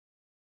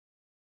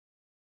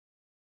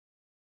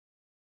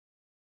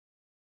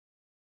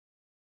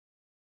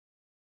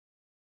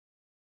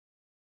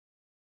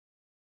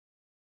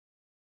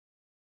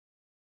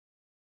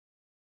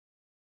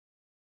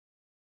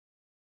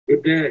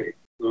Good day.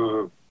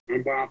 I'm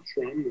Bob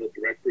Shrum, the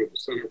director of the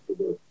Center for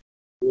the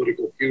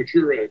Political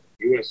Future at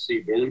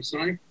USC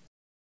Dornsife.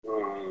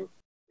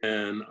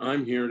 And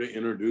I'm here to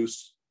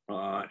introduce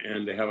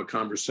and to have a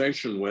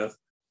conversation with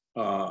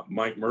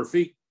Mike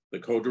Murphy, the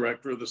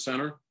co-director of the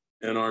center,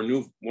 and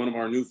one of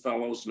our new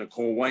fellows,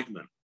 Nichol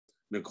Whiteman.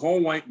 Nichol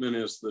Whiteman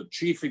is the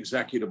chief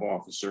executive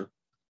officer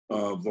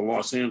of the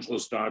Los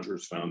Angeles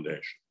Dodgers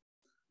Foundation.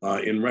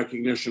 In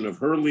recognition of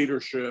her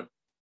leadership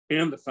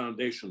and the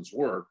foundation's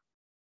work,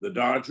 the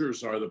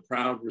Dodgers are the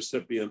proud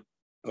recipient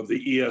of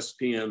the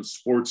ESPN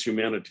Sports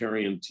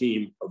Humanitarian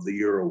Team of the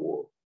Year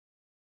Award.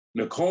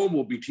 Nichol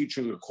will be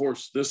teaching a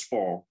course this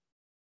fall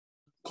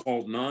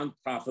called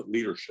Nonprofit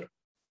Leadership,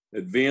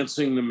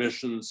 Advancing the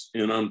Missions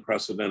in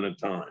Unprecedented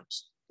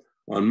Times,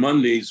 on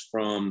Mondays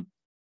from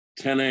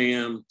 10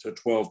 a.m. to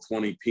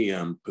 12:20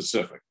 p.m.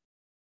 Pacific.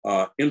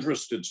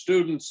 Interested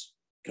students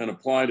can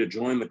apply to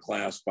join the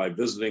class by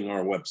visiting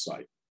our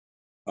website.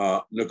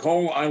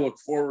 Nichol, I look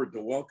forward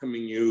to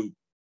welcoming you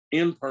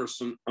in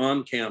person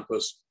on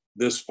campus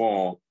this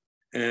fall.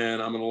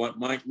 And I'm going to let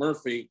Mike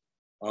Murphy,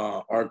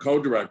 our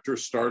co-director,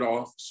 start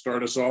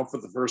us off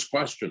with the first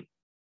question.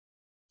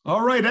 All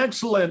right,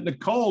 excellent.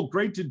 Nichol,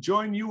 great to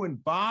join you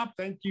and Bob.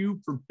 Thank you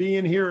for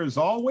being here as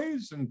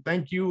always. And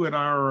thank you and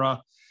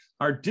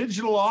our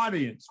digital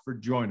audience for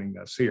joining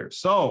us here.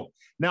 So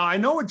now I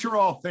know what you're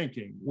all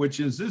thinking, which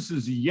is this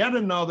is yet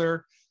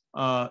another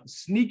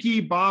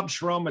sneaky Bob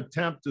Shrum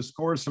attempt to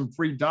score some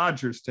free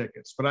Dodgers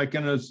tickets, but I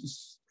can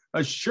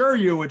assure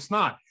you it's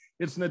not.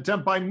 It's an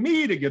attempt by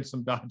me to get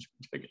some Dodger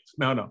tickets.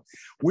 No.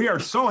 We are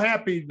so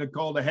happy,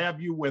 Nichol, to have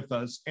you with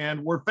us.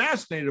 And we're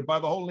fascinated by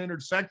the whole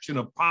intersection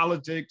of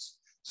politics,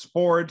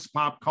 sports,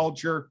 pop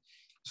culture.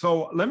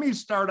 So let me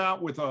start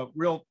out with a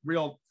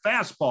real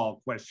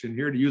fastball question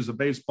here, to use a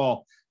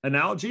baseball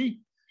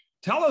analogy.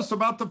 Tell us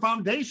about the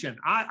foundation.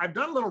 I've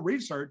done a little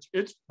research.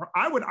 It's,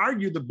 I would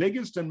argue, the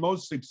biggest and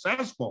most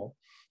successful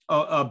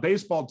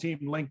baseball team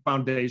linked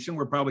foundation.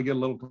 We'll probably get a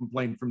little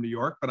complaint from New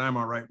York, but I'm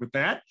all right with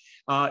that.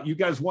 You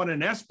guys won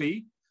an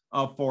ESPY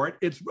for it.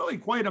 It's really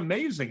quite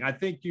amazing. I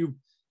think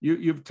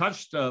you've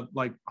touched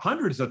like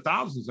hundreds of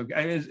thousands of,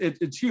 and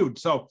it's huge.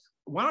 So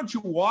why don't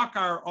you walk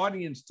our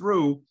audience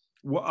through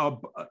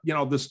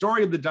the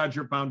story of the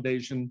Dodger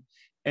Foundation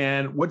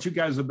and what you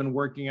guys have been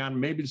working on,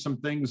 maybe some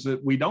things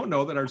that we don't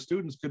know that our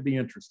students could be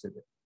interested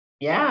in.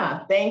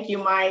 Yeah, thank you,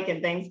 Mike,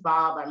 and thanks,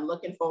 Bob. I'm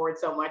looking forward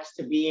so much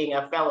to being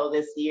a fellow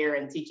this year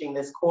and teaching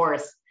this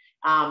course.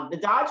 The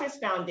Dodgers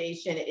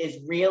Foundation is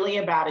really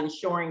about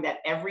ensuring that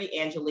every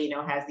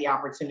Angelino has the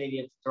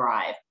opportunity to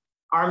thrive.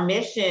 Our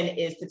mission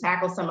is to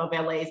tackle some of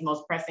LA's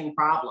most pressing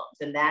problems,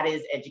 and that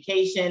is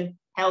education,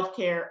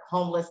 healthcare,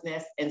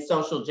 homelessness, and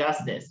social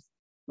justice.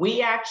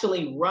 We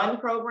actually run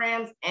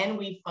programs and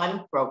we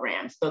fund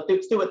programs. So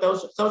through a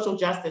social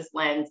justice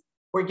lens,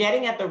 we're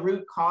getting at the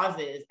root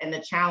causes and the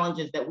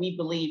challenges that we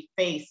believe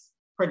face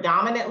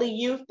predominantly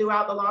youth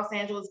throughout the Los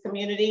Angeles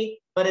community,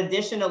 but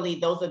additionally,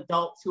 those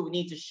adults who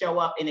need to show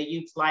up in a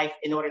youth's life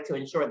in order to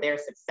ensure their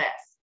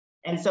success.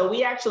 And so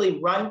we actually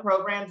run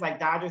programs like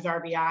Dodgers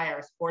RBI,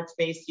 our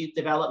sports-based youth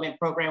development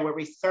program, where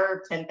we serve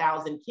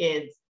 10,000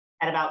 kids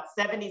at about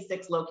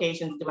 76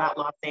 locations throughout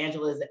Los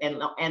Angeles and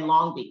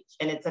Long Beach.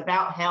 And it's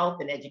about health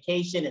and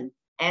education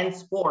and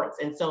sports.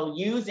 And so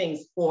using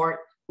sport,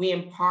 we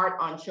impart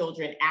on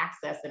children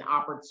access and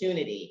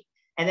opportunity.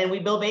 And then we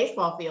build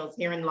baseball fields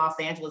here in Los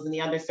Angeles in the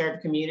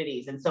underserved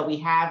communities. And so we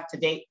have to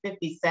date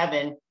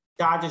 57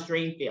 Dodgers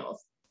Dream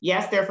Fields.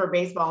 Yes, they're for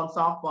baseball and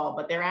softball,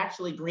 but they're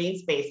actually green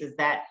spaces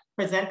that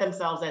present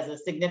themselves as a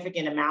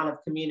significant amount of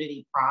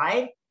community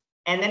pride.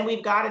 And then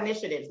we've got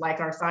initiatives like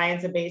our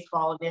Science of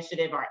Baseball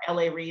initiative, our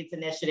LA Reads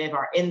initiative,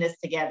 our In This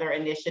Together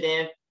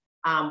initiative.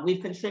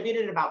 We've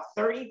contributed about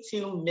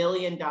 $32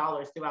 million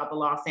throughout the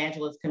Los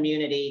Angeles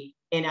community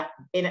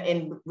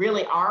in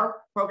really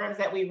our programs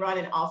that we run,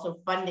 and also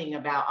funding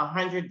about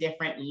 100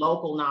 different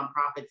local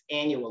nonprofits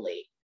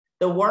annually.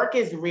 The work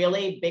is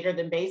really bigger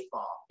than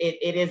baseball.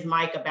 It is,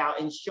 Mike, about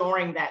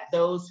ensuring that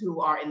those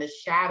who are in the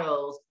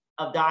shadows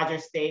of Dodger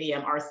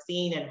Stadium are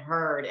seen and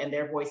heard and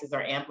their voices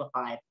are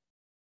amplified.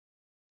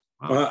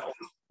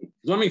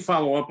 Let me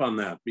follow up on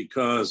that,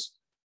 because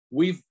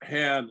we've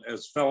had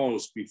as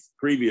fellows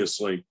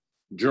previously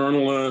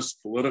journalists,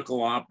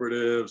 political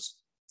operatives,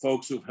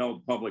 folks who've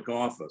held public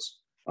office.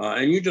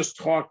 And you just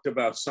talked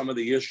about some of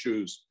the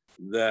issues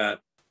that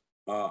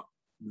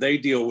they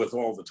deal with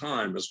all the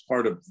time as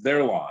part of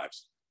their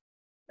lives.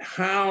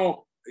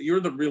 How, you're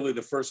really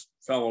the first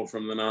fellow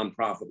from the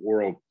nonprofit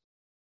world.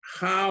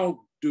 How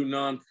do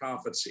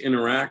nonprofits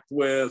interact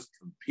with,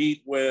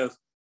 compete with,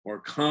 or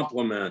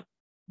complement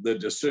the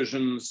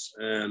decisions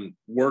and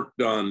work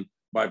done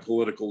by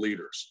political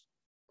leaders?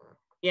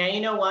 Yeah,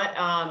 you know what,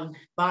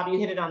 Bob, you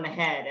hit it on the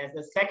head. As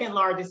the second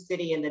largest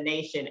city in the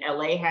nation,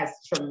 LA has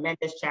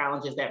tremendous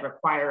challenges that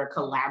require a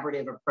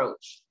collaborative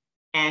approach.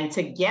 And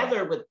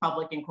together with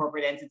public and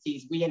corporate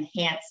entities, we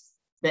enhance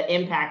the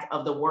impact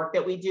of the work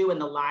that we do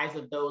and the lives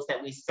of those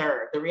that we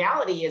serve. The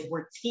reality is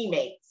we're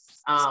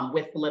teammates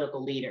with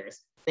political leaders.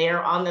 They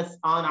are on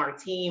our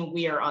team.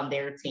 We are on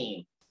their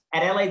team.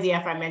 At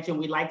LADF, I mentioned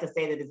we like to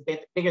say that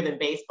it's bigger than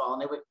baseball.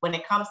 And when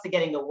it comes to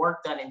getting the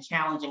work done and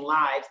challenging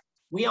lives,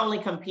 we only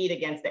compete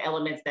against the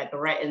elements that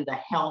threaten the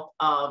health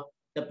of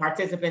the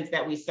participants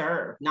that we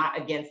serve, not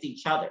against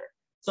each other.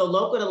 So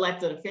local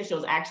elected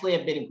officials actually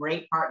have been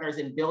great partners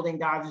in building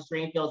Dodgers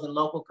Dream Fields in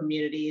local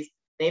communities.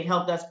 They've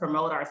helped us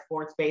promote our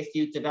sports-based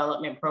youth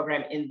development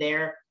program in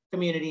their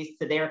communities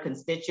to their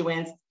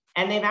constituents.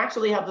 And they've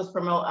actually helped us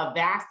promote a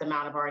vast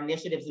amount of our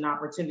initiatives and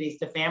opportunities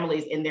to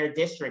families in their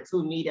districts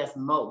who need us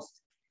most.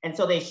 And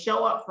so they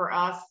show up for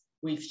us,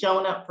 we've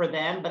shown up for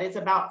them, but it's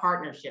about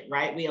partnership,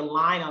 right? We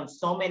align on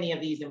so many of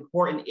these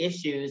important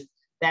issues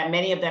that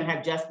many of them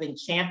have just been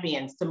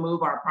champions to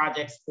move our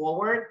projects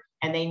forward.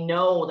 And they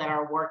know that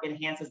our work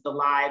enhances the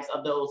lives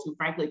of those who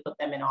frankly put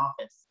them in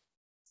office.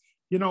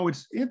 You know,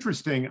 it's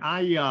interesting.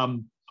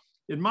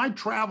 In my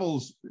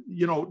travels,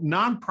 you know,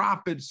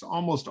 nonprofits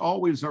almost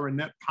always are a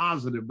net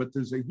positive, but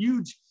there's a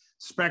huge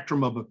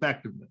spectrum of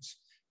effectiveness.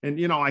 And,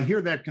 you know, I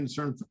hear that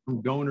concern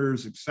from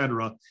donors, et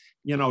cetera.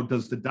 You know,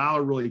 does the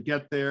dollar really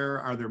get there?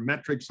 Are there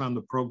metrics on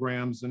the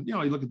programs? And, you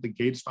know, you look at the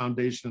Gates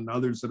Foundation and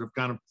others that have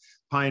kind of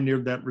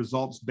pioneered that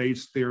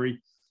results-based theory.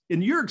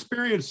 In your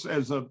experience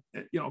as a,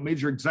 you know,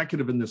 major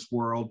executive in this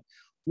world,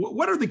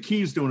 what are the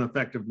keys to an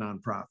effective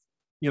nonprofit?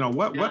 You know,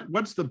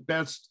 what's the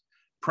best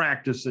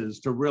practices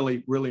to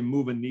really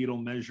move a needle,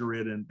 measure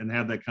it, and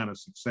have that kind of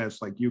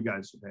success like you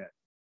guys have had?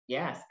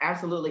 Yes,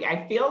 absolutely.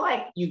 I feel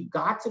like you've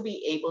got to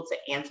be able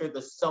to answer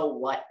the so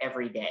what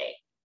every day.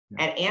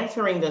 Yeah. And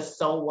answering the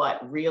so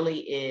what really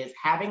is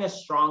having a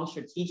strong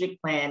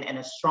strategic plan and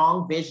a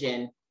strong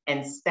vision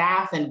and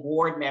staff and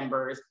board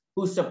members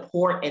who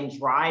support and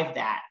drive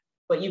that.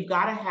 But you've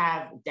got to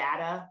have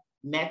data,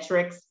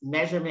 metrics,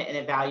 measurement, and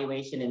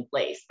evaluation in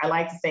place. I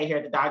like to say here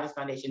at the Dodgers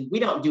Foundation, we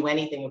don't do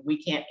anything if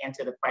we can't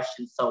answer the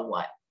question, so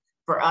what?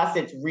 For us,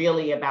 it's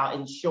really about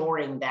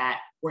ensuring that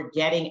we're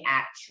getting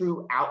at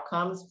true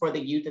outcomes for the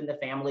youth and the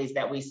families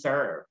that we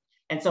serve.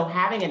 And so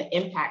having an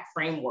impact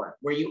framework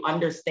where you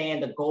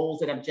understand the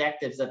goals and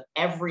objectives of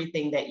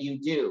everything that you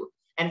do.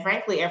 And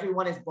frankly,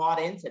 everyone is bought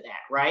into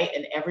that, right?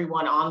 And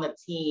everyone on the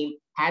team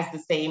has the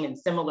same and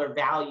similar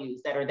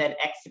values that are then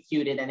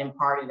executed and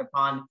imparted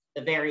upon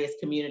the various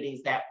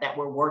communities that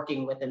we're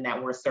working with and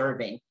that we're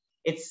serving.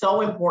 It's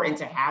so important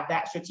to have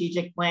that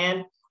strategic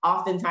plan.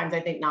 Oftentimes, I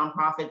think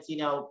nonprofits, you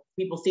know,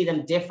 people see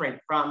them different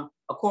from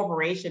a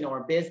corporation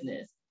or a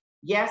business.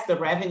 Yes, the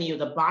revenue,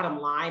 the bottom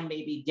line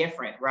may be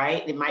different,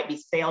 right? It might be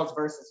sales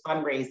versus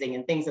fundraising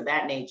and things of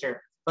that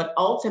nature. But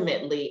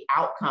ultimately,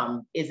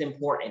 outcome is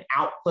important.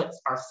 Outputs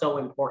are so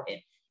important.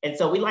 And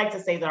so we like to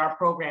say that our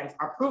programs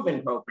are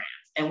proven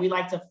programs, and we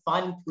like to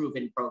fund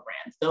proven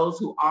programs. Those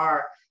who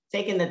are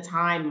taking the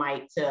time,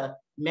 Mike, to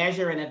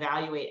measure and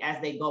evaluate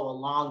as they go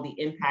along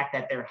the impact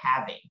that they're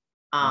having.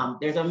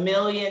 There's a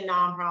million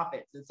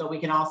nonprofits, and so we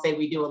can all say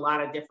we do a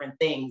lot of different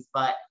things,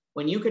 but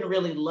when you can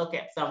really look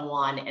at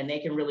someone and they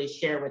can really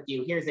share with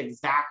you, here's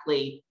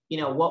exactly, you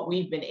know, what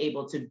we've been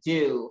able to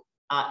do,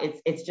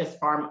 it's just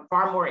far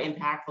more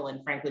impactful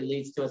and frankly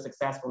leads to a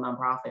successful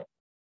nonprofit.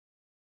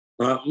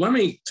 Let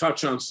me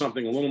touch on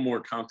something a little more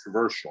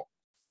controversial.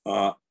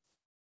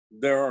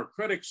 There are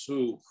critics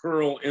who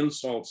hurl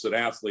insults at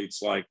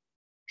athletes like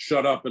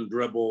shut up and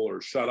dribble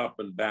or shut up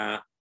and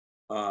bat.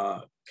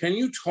 Can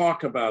you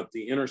talk about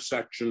the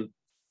intersection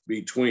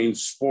between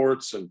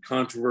sports and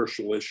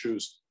controversial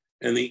issues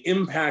and the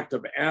impact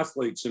of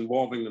athletes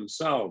involving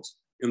themselves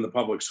in the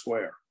public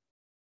square?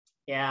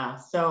 Yeah,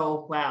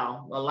 so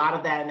wow, a lot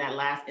of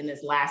that in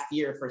this last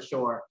year for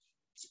sure.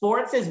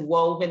 Sports is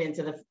woven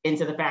into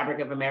the fabric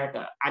of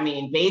America. I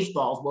mean,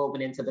 baseball's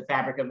woven into the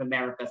fabric of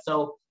America.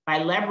 So by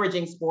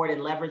leveraging sport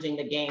and leveraging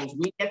the games,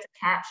 we get to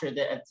capture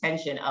the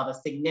attention of a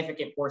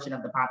significant portion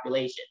of the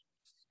population.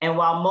 And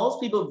while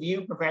most people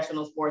view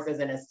professional sports as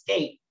an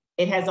escape,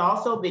 it has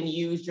also been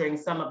used during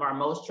some of our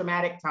most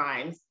traumatic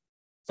times,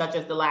 such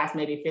as the last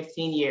maybe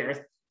 15 years,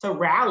 to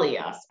rally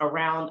us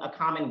around a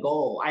common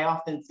goal. I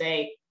often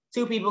say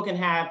two people can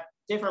have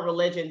different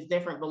religions,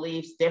 different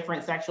beliefs,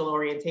 different sexual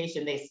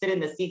orientation. They sit in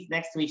the seats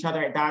next to each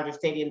other at Dodger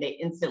Stadium. They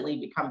instantly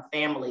become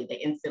family. They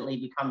instantly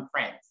become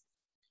friends.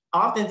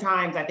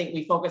 Oftentimes, I think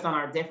we focus on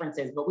our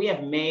differences, but we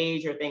have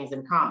major things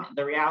in common.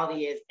 The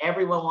reality is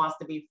everyone wants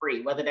to be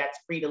free, whether that's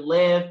free to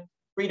live,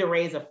 free to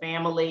raise a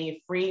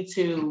family, free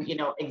to, you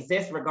know,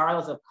 exist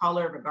regardless of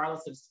color,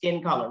 regardless of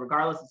skin color,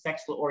 regardless of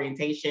sexual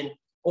orientation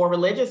or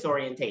religious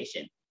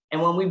orientation.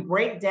 And when we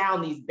break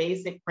down these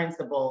basic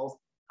principles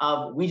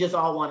of we just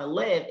all want to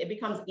live, it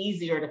becomes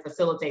easier to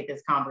facilitate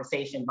this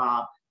conversation,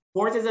 Bob.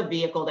 Sports is a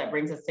vehicle that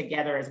brings us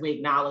together as we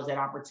acknowledge that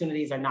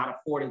opportunities are not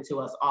afforded to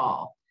us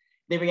all.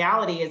 The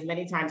reality is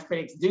many times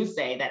critics do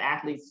say that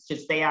athletes should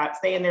stay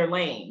in their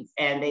lanes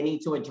and they need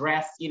to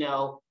address, you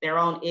know, their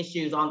own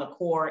issues on the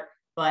court.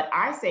 But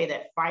I say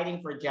that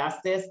fighting for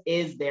justice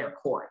is their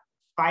court.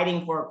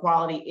 Fighting for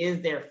equality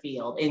is their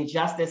field.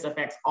 Injustice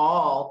affects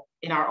all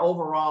in our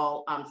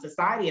overall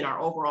society and our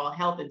overall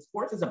health, and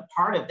sports is a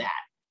part of that.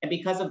 And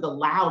because of the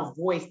loud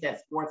voice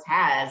that sports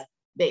has,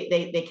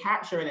 they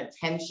capture an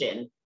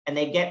attention, and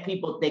they gather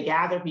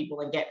people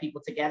and get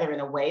people together in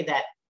a way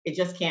that it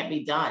just can't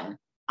be done.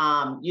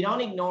 You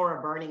don't ignore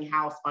a burning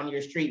house on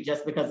your street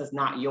just because it's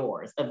not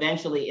yours.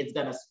 Eventually it's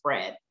going to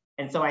spread.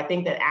 And so I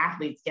think that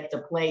athletes get to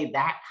play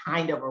that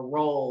kind of a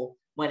role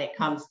when it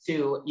comes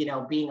to,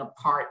 being a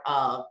part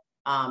of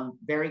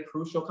very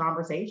crucial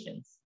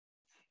conversations.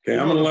 Okay,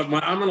 I'm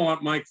gonna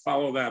let Mike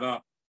follow that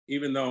up,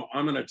 even though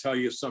I'm gonna tell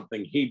you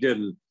something he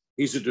didn't.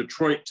 He's a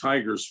Detroit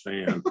Tigers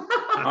fan.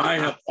 I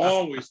have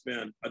always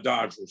been a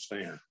Dodgers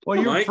fan. Well,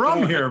 you're Mike,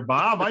 from here,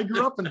 Bob. I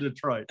grew up in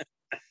Detroit.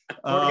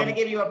 We're going to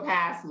give you a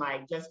pass,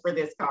 Mike, just for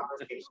this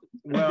conversation.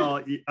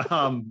 Well,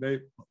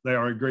 they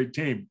are a great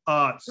team.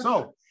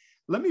 So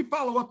let me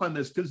follow up on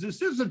this, because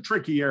this is a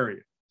tricky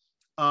area.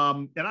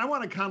 And I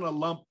want to kind of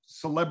lump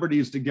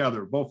celebrities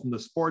together, both in the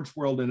sports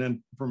world and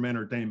then from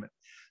entertainment.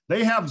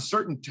 They have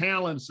certain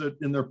talents that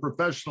in their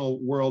professional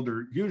world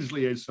are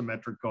usually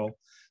asymmetrical.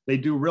 They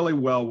do really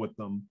well with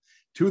them.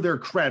 To their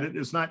credit,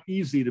 it's not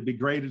easy to be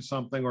great at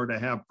something or to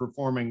have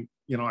performing,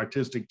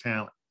 artistic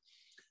talent.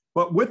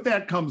 But with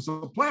that comes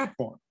a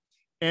platform.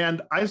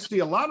 And I see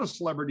a lot of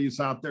celebrities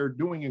out there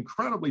doing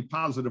incredibly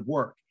positive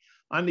work.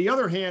 On the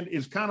other hand,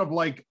 it's kind of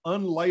like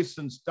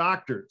unlicensed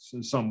doctors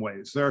in some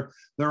ways. There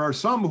are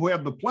some who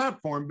have the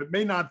platform, but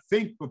may not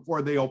think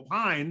before they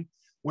opine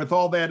with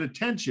all that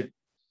attention.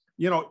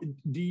 Do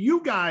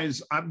you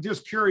guys, I'm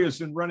just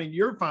curious, in running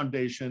your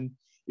foundation,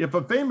 if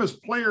a famous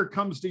player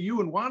comes to you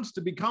and wants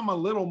to become a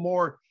little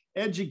more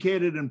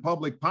educated in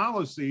public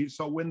policy,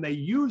 so when they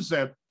use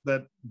that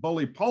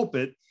bully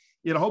pulpit,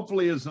 it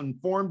hopefully is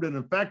informed and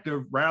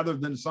effective rather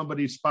than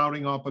somebody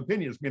spouting off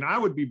opinions. I mean, I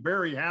would be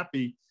very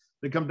happy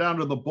to come down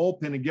to the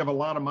bullpen and give a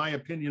lot of my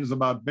opinions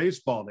about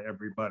baseball to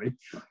everybody.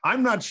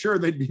 I'm not sure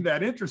they'd be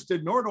that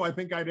interested, nor do I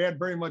think I'd add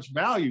very much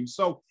value.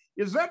 So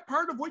is that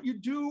part of what you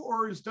do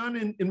or is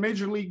done in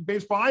Major League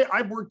Baseball?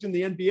 I've worked in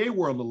the NBA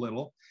world a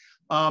little.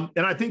 And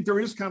I think there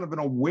is kind of an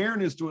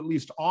awareness to at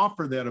least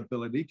offer that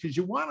ability, because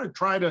you want to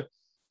try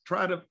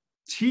to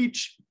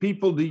teach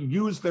people to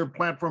use their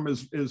platform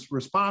as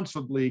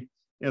responsibly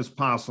as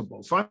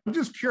possible. So I'm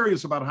just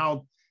curious about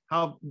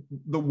how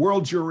the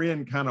world you're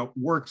in kind of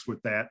works with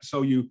that.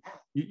 So you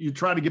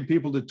try to give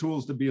people the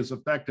tools to be as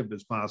effective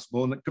as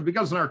possible. And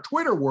because in our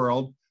Twitter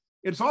world,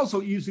 it's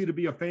also easy to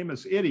be a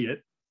famous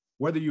idiot,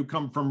 whether you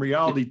come from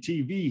reality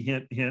TV,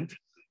 hint,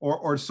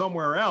 or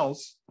somewhere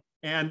else,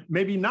 and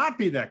maybe not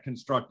be that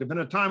constructive in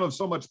a time of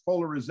so much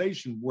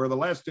polarization, where the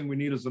last thing we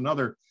need is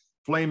another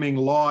flaming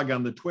log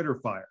on the Twitter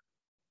fire.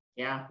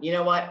 Yeah, you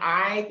know what?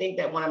 I think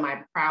that one of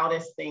my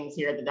proudest things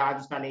here at the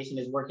Dodgers Foundation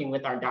is working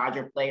with our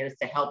Dodger players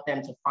to help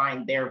them to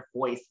find their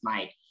voice,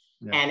 Mike.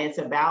 Yeah. And it's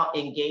about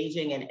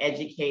engaging and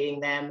educating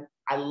them.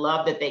 I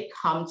love that they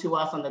come to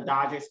us on the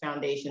Dodgers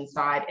Foundation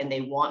side and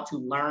they want to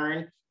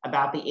learn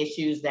about the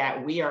issues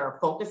that we are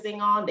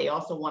focusing on. They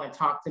also want to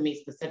talk to me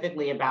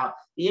specifically about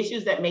the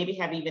issues that maybe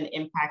have even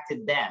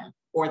impacted them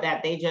or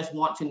that they just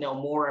want to know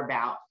more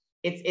about.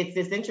 It's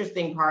this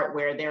interesting part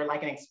where they're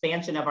like an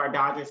expansion of our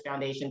Dodgers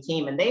Foundation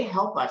team, and they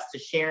help us to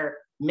share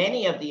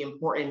many of the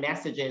important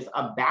messages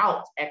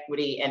about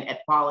equity and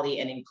equality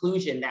and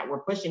inclusion that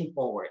we're pushing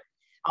forward.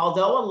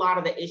 Although a lot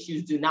of the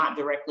issues do not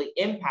directly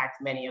impact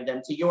many of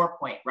them, to your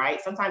point,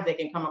 right? Sometimes they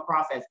can come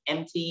across as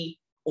empty,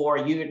 or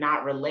you're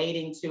not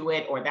relating to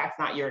it, or that's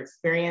not your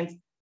experience,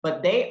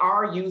 but they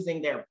are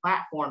using their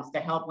platforms to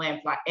help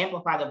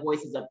amplify the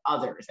voices of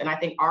others. And I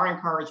think our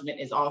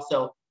encouragement is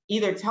also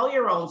either tell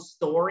your own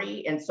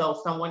story, and so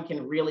someone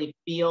can really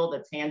feel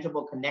the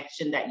tangible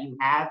connection that you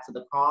have to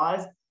the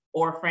cause,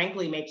 or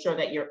frankly, make sure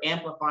that you're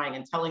amplifying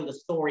and telling the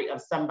story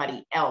of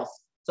somebody else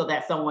so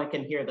that someone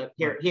can hear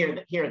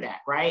that,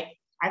 right?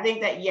 I think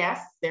that, yes,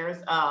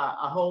 there's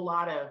a whole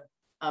lot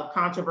of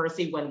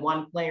controversy when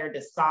one player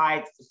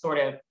decides to sort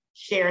of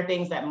share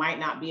things that might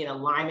not be in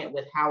alignment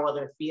with how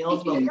other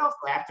feels, but we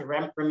also have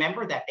to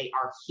remember that they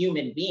are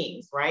human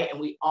beings, right? And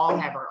we all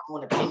have our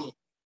own opinions.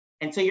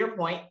 And to your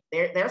point,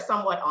 they're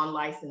somewhat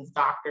unlicensed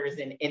doctors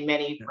in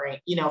many,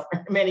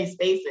 many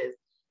spaces,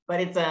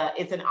 but it's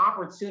an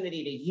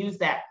opportunity to use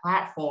that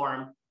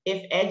platform,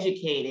 if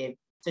educated,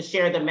 to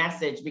share the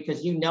message,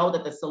 because you know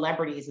that the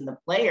celebrities and the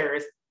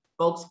players,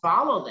 folks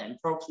follow them,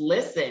 folks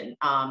listen,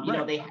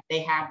 right. They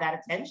have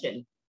that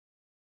attention.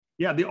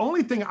 Yeah, the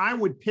only thing I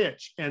would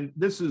pitch, and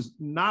this is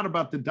not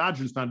about the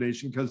Dodgers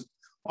Foundation, because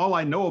all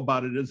I know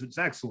about it is it's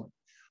excellent.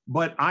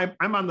 But I'm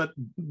on the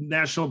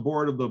national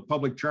board of the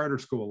Public Charter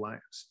School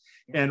Alliance,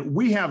 and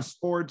we have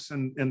sports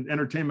and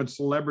entertainment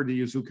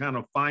celebrities who kind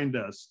of find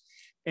us.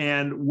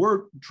 And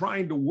we're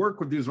trying to work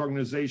with these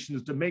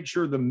organizations to make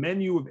sure the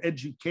menu of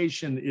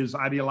education is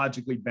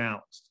ideologically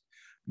balanced,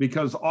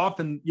 because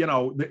often,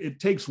 it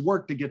takes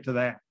work to get to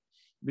that,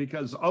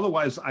 because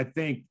otherwise I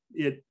think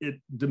it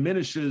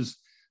diminishes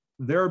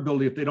their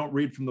ability if they don't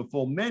read from the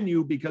full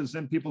menu, because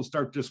then people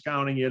start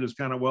discounting it as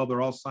kind of, well,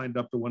 they're all signed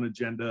up to one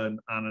agenda and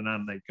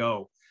on they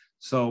go.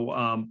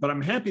 So, but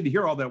I'm happy to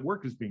hear all that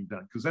work is being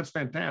done, because that's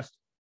fantastic.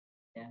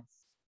 Yes.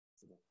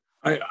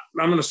 I'm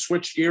going to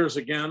switch gears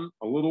again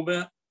a little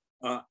bit.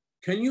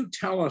 can you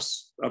tell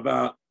us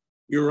about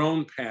your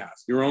own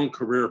path, your own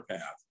career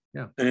path?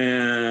 Yeah.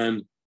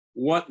 And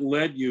what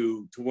led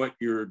you to what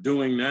you're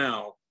doing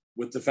now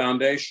with the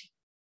foundation?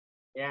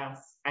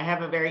 Yes, I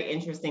have a very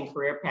interesting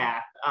career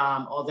path.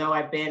 Although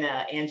I've been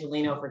an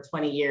Angelino for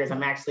 20 years,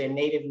 I'm actually a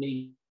native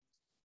New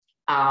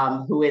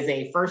York, who is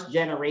a first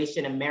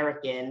generation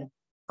American,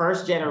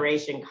 first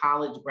generation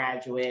college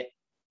graduate.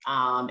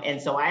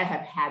 And so I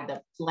have had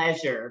the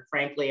pleasure,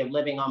 frankly, of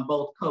living on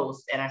both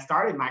coasts. And I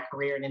started my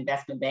career in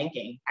investment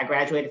banking. I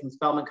graduated from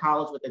Spelman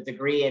College with a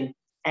degree in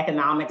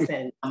economics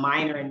and a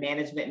minor in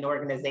management and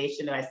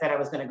organization. And I said I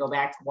was going to go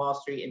back to Wall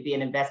Street and be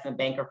an investment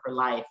banker for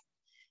life.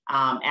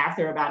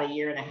 After about a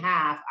year and a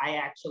half, I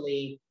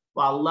actually,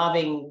 while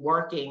loving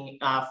working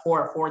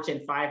for a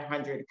Fortune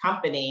 500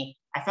 company,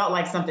 I felt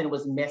like something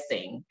was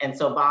missing. And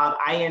so, Bob,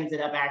 I ended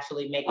up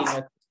actually making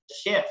a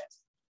shift.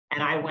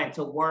 And I went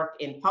to work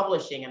in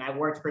publishing, and I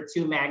worked for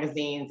 2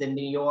 magazines in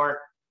New York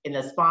in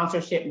the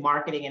sponsorship,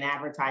 marketing, and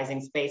advertising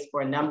space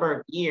for a number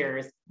of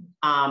years,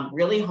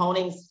 really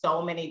honing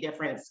so many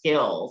different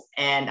skills.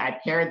 And I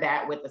paired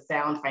that with the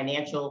sound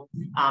financial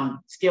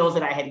skills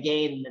that I had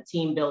gained, the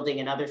team building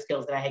and other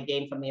skills that I had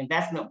gained from the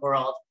investment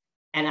world.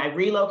 And I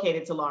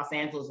relocated to Los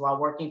Angeles while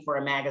working for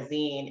a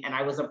magazine. And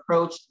I was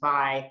approached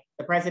by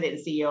the president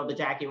and CEO of the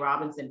Jackie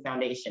Robinson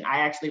Foundation.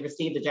 I actually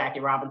received the Jackie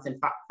Robinson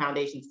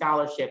Foundation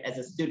scholarship as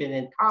a student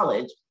in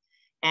college.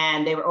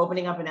 And they were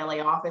opening up an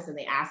LA office, and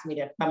they asked me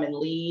to come and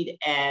lead.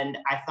 And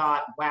I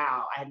thought,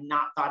 wow, I had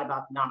not thought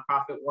about the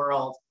nonprofit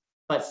world,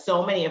 but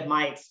so many of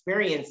my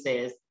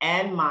experiences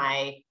and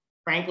my,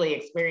 frankly,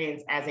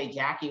 experience as a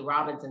Jackie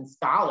Robinson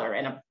scholar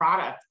and a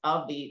product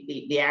of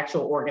the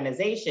actual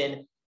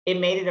organization, it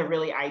made it a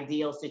really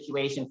ideal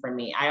situation for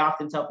me. I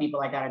often tell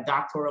people I got a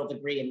doctoral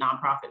degree in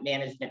nonprofit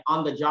management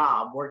on the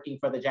job working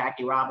for the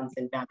Jackie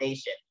Robinson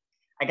Foundation.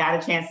 I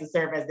got a chance to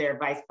serve as their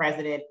vice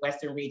president,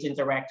 Western Region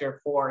director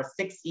for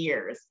 6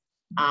 years.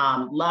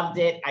 Loved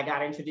it. I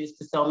got introduced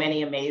to so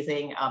many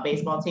amazing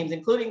baseball teams,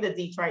 including the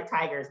Detroit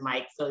Tigers,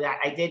 Mike. So that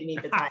I did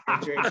meet the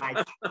Tigers during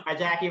my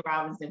Jackie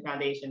Robinson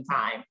Foundation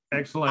time.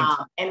 Excellent.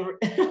 And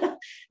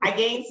I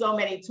gained so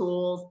many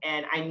tools,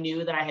 and I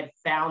knew that I had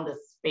found the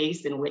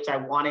space in which I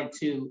wanted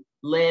to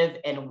live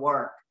and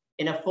work.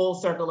 In a full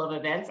circle of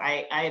events,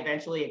 I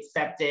eventually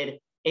accepted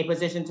a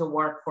position to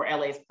work for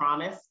LA's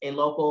Promise, a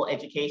local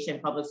education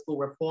public school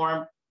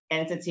reform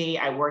entity.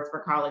 I worked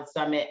for College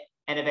Summit,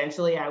 and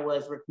eventually I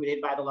was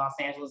recruited by the Los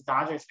Angeles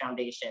Dodgers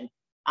Foundation.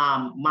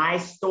 My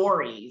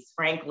stories,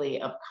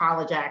 frankly, of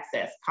college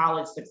access,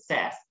 college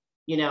success,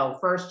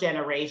 first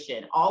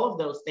generation, all of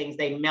those things,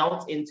 they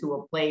melt into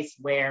a place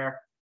where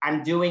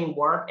I'm doing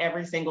work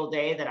every single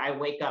day that I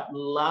wake up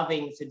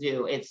loving to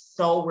do. It's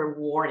so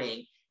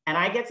rewarding. And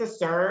I get to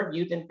serve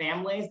youth and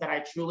families that I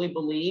truly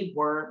believe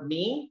were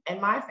me and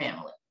my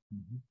family.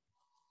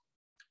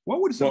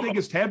 What was the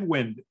biggest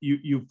headwind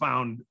you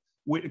found?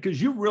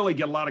 Because you really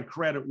get a lot of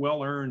credit,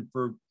 well earned,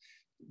 for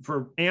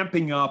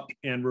amping up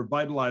and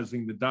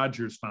revitalizing the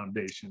Dodgers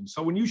Foundation.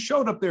 So when you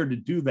showed up there to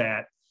do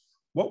that,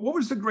 what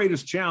was the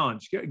greatest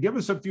challenge? Give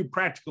us a few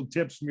practical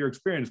tips from your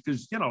experience,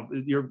 because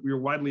you're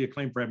widely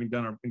acclaimed for having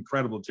done an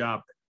incredible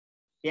job there.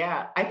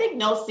 Yeah, I think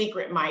no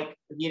secret, Mike,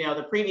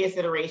 the previous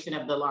iteration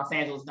of the Los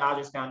Angeles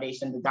Dodgers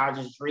Foundation, the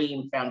Dodgers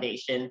Dream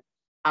Foundation,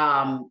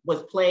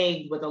 was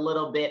plagued with a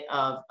little bit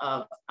of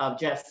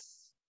just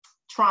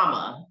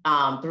trauma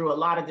through a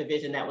lot of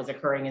division that was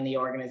occurring in the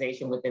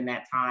organization within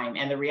that time.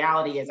 And the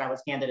reality is I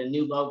was handed a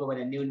new logo and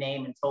a new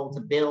name and told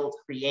to build,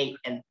 create,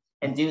 and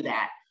do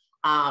that.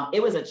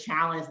 It was a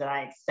challenge that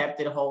I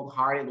accepted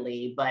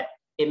wholeheartedly, but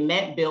it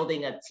meant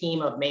building a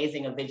team of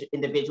amazing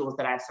individuals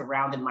that I've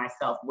surrounded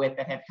myself with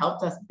that have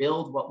helped us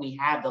build what we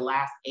have the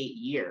last 8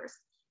 years.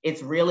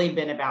 It's really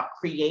been about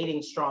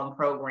creating strong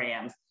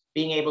programs,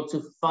 being able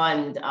to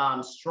fund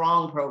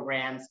strong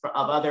programs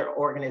of other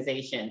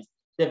organizations,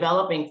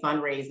 developing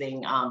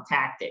fundraising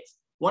tactics.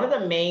 One of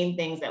the main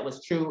things that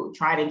was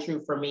tried and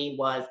true for me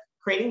was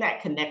creating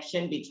that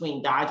connection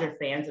between Dodger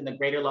fans and the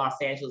greater Los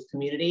Angeles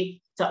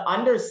community to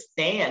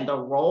understand the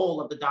role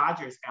of the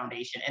Dodgers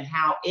Foundation and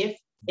how if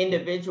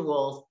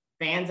individuals,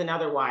 fans and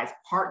otherwise,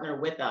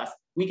 partner with us,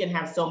 we can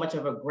have so much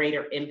of a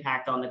greater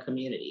impact on the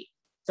community.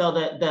 So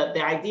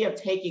the idea of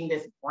taking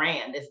this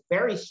brand, this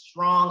very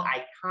strong,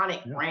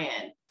 iconic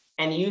brand,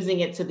 and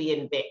using it to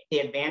the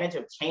advantage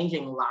of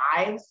changing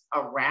lives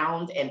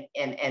around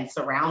and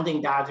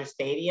surrounding Dodger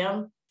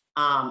Stadium,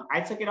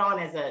 I took it on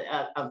as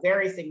a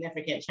very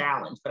significant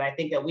challenge. But I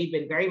think that we've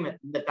been very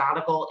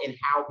methodical in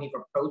how we've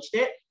approached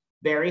it,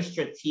 very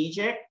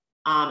strategic.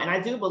 And I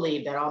do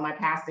believe that all my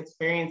past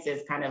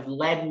experiences kind of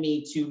led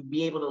me to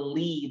be able to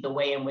lead the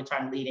way in which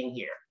I'm leading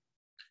here.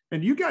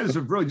 And you guys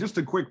have really, just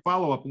a quick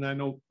follow-up, and I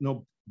know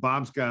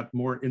Bob's got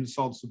more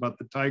insults about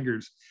the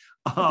Tigers.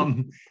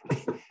 On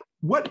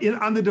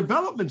the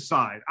development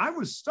side, I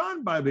was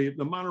stunned by the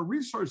amount of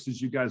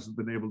resources you guys have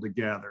been able to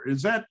gather.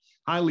 Is that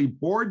highly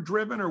board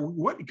driven or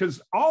what?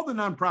 Because all the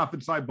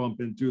nonprofits I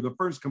bump into, the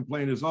first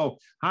complaint is, oh,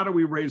 how do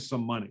we raise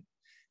some money?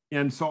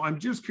 And so I'm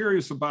just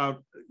curious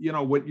about,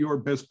 what your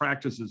best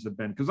practices have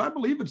been, because I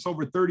believe it's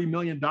over $30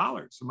 million.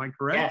 Am I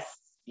correct? Yes.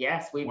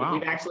 Yes, we've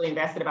actually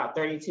invested about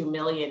 32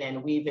 million,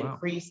 and we've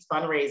increased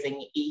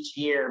fundraising each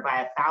year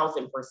by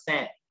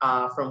 1,000%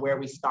 from where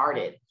we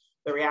started.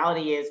 The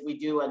reality is we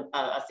do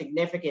a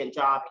significant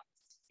job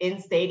in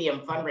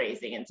stadium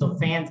fundraising, and so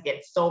fans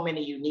get so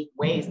many unique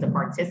ways to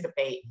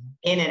participate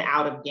in and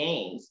out of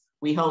games.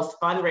 We host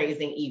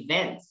fundraising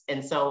events,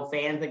 and so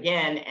fans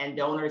again and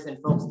donors and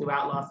folks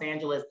throughout Los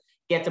Angeles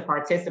get to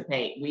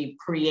participate. We've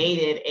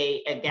created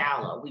a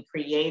gala, we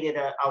created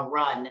a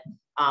run.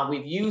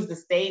 We've used the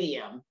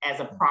stadium as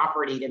a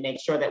property to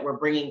make sure that we're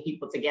bringing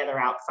people together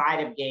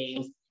outside of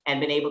games and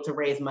been able to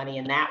raise money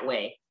in that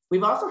way.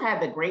 We've also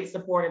had the great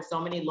support of so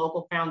many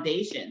local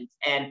foundations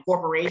and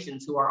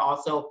corporations who are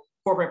also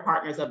corporate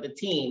partners of the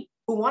team,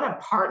 who want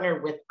to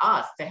partner with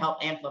us to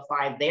help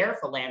amplify their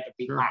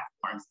philanthropy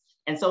platforms.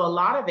 And so a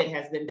lot of it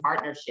has been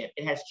partnership.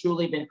 It has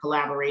truly been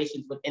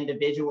collaborations with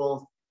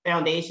individuals,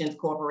 foundations,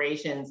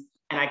 corporations,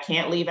 and I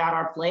can't leave out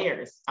our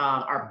players.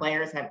 Our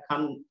players have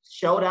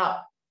showed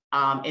up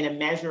in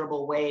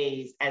immeasurable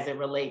ways as it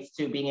relates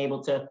to being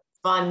able to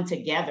fund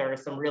together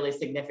some really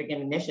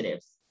significant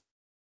initiatives.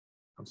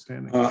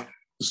 Outstanding.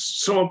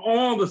 So of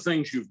all the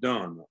things you've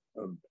done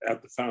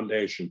at the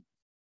foundation,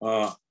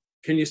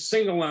 can you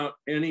single out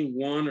any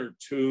one or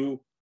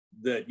two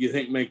that you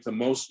think make the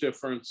most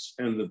difference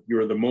and that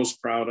you're the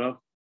most proud of?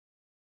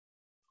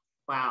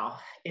 Wow,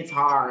 it's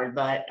hard,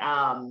 but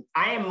I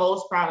am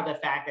most proud of the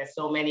fact that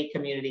so many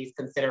communities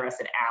consider us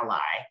an ally.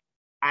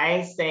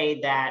 I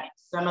say that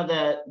some of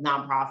the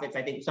nonprofits,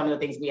 I think some of the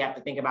things we have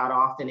to think about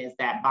often is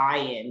that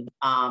buy-in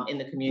in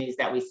the communities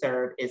that we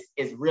serve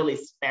is really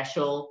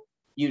special,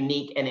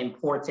 unique, and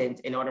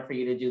important in order for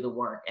you to do the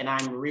work. And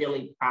I'm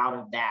really proud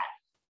of that.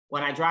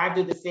 When I drive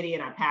through the city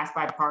and I pass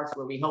by parks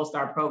where we host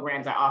our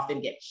programs, I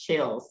often get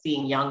chills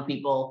seeing young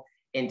people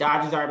in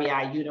Dodgers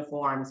RBI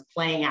uniforms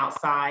playing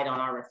outside on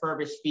our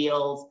refurbished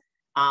fields.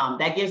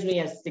 That gives me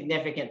a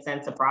significant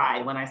sense of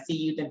pride. When I see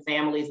youth and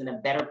families in a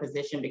better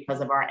position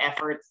because of our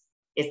efforts,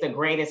 it's the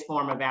greatest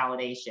form of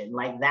validation.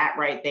 Like that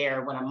right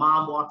there, when a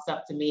mom walks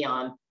up to me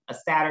on a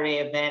Saturday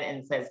event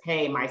and says,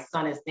 hey, my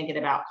son is thinking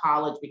about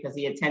college because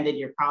he attended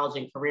your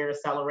college and career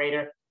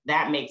accelerator,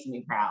 that makes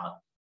me proud.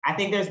 I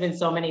think there's been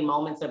so many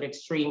moments of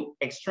extreme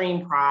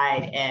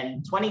pride.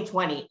 And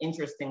 2020,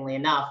 interestingly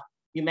enough,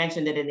 you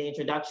mentioned it in the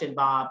introduction,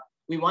 Bob,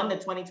 we won the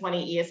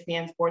 2020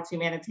 ESPN Sports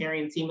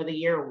Humanitarian Team of the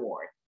Year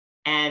Award.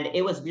 And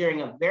it was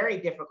during a very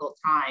difficult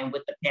time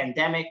with the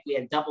pandemic. We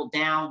had doubled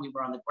down. We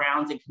were on the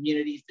grounds in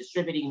communities,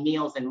 distributing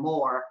meals and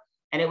more.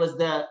 And it was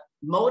the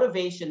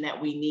motivation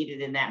that we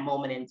needed in that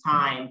moment in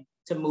time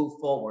to move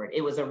forward.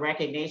 It was a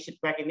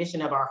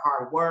recognition of our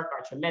hard work,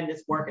 our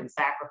tremendous work and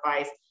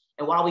sacrifice.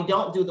 And while we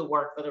don't do the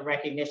work for the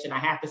recognition, I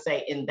have to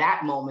say in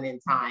that moment in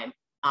time,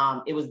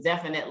 it was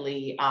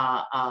definitely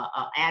a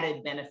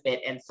added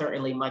benefit and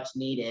certainly much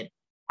needed.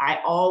 I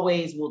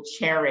always will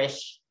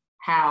cherish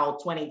how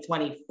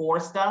 2020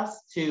 forced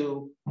us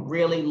to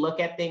really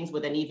look at things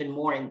with an even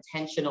more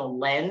intentional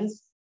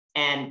lens.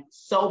 And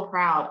so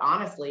proud,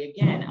 honestly,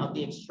 again, of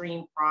the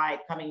extreme pride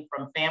coming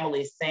from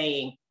families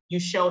saying, you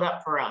showed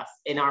up for us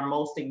in our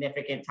most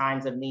significant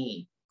times of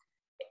need.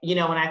 You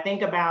know, when I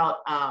think about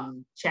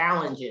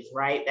challenges,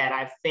 right, that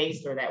I've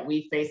faced or that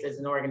we face as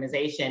an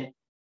organization,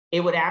 it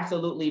would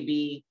absolutely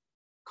be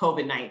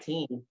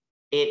COVID-19.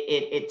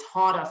 It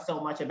taught us so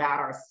much about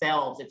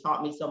ourselves. It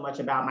taught me so much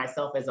about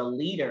myself as a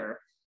leader.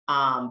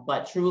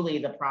 But truly,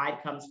 the pride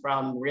comes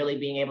from really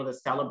being able to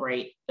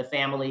celebrate the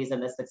families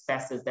and the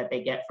successes that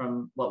they get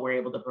from what we're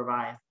able to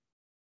provide.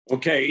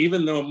 Okay,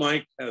 even though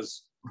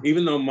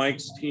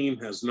Mike's team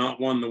has not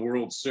won the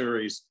World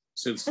Series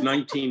since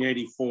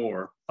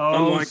 1984.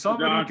 Oh,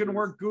 somebody Dodgers, can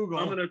work Google.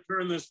 I'm going to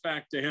turn this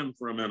back to him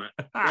for a minute.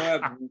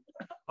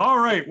 All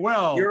right,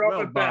 well, you're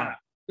up at bat.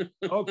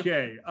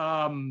 Okay.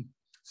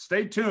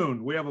 Stay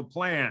tuned. We have a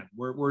plan.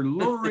 We're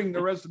luring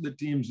the rest of the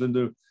teams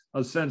into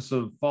a sense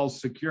of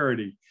false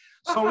security.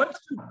 So let's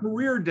do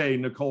career day,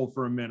 Nichol,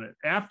 for a minute.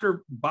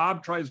 After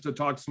Bob tries to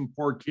talk some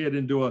poor kid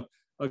into a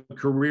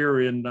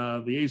career in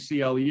the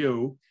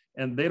ACLU,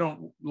 and they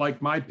don't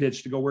like my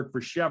pitch to go work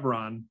for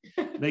Chevron,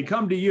 they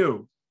come to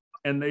you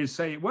and they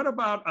say, what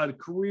about a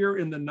career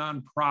in the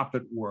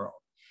nonprofit world?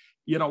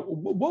 You know,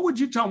 what would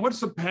you tell them?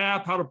 What's the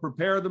path, how to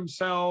prepare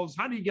themselves?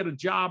 How do you get a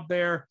job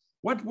there?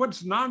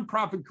 What's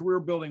nonprofit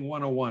career building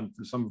 101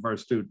 for some of our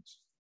students?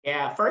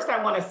 Yeah, first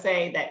I want to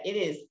say that it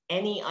is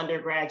any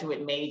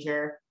undergraduate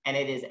major and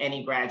it is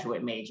any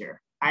graduate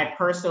major. I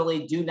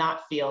personally do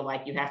not feel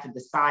like you have to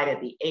decide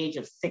at the age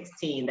of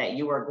 16 that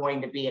you are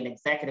going to be an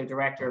executive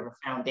director of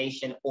a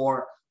foundation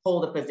or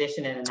hold a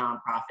position in a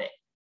nonprofit.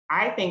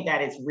 I think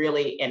that it's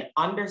really an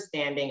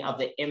understanding of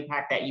the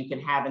impact that you can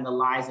have in the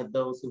lives of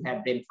those who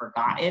have been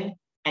forgotten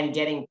and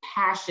getting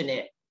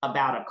passionate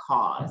about a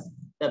cause.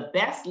 The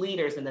best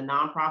leaders in the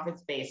nonprofit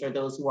space are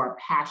those who are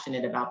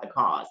passionate about the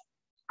cause.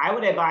 I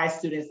would advise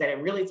students that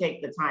it really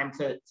take the time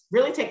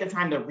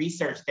to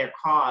research their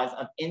cause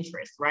of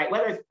interest, right?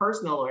 Whether it's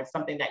personal or it's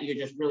something that you're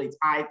just really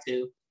tied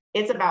to.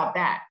 It's about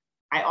that.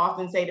 I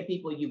often say to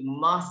people, you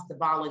must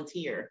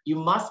volunteer. You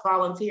must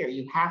volunteer.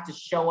 You have to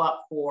show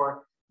up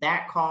for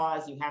that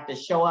cause. You have to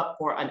show up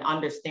for an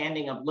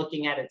understanding of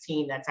looking at a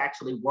team that's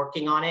actually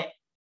working on it.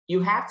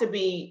 You have to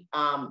be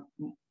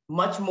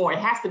much more, it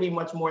has to be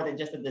much more than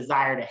just a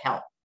desire to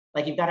help.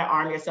 Like, you've got to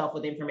arm yourself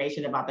with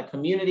information about the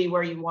community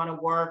where you want to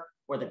work,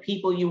 or the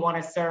people you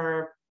want to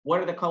serve.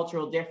 What are the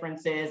cultural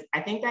differences?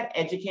 I think that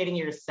educating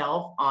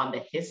yourself on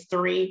the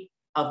history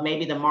of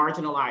maybe the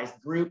marginalized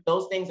group,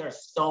 those things are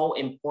so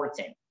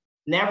important.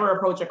 Never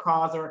approach a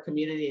cause or a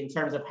community in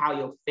terms of how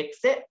you'll fix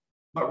it,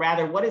 but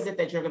rather, what is it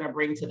that you're going to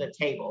bring to the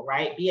table,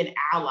 right? Be an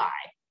ally.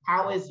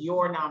 How is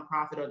your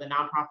nonprofit or the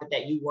nonprofit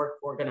that you work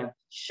for going to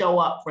show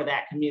up for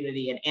that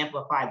community and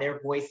amplify their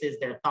voices,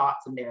 their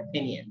thoughts, and their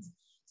opinions?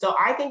 So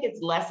I think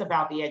it's less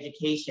about the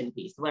education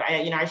piece. But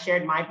I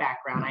shared my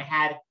background. I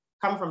had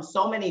come from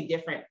so many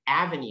different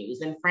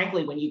avenues. And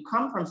frankly, when you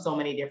come from so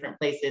many different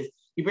places,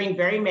 you bring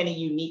very many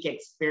unique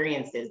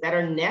experiences that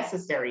are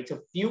necessary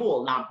to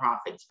fuel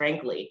nonprofits,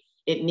 frankly.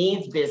 It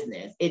needs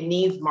business, it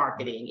needs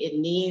marketing, it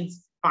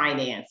needs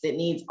finance, it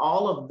needs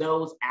all of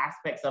those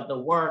aspects of the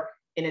work,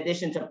 in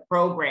addition to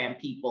program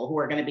people who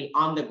are going to be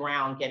on the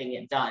ground getting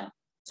it done.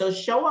 So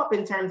show up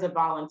in terms of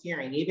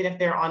volunteering, even if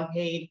they're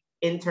unpaid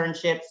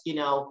internships,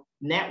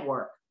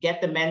 network,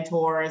 get the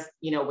mentors,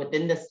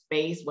 within the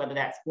space, whether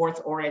that's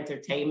sports or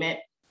entertainment.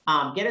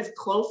 Get as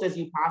close as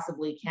you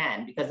possibly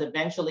can, because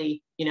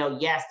eventually,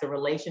 yes, the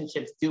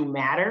relationships do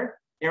matter.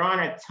 There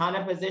aren't a ton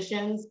of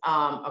positions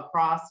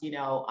across,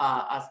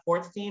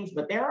 sports teams,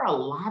 but there are a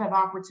lot of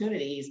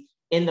opportunities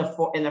in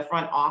the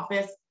front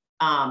office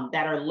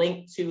that are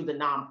linked to the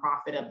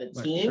nonprofit of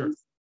the teams. Sure.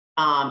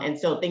 And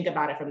so think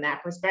about it from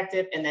that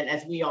perspective. And then,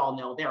 as we all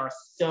know, there are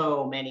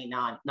so many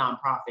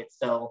nonprofits.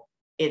 So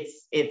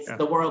it's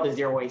the world is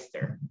your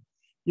oyster.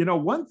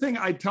 One thing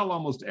I tell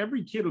almost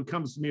every kid who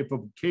comes to me with a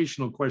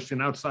vocational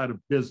question outside of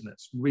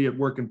business, be it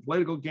work in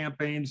political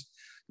campaigns,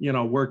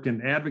 work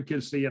in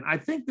advocacy. And I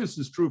think this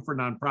is true for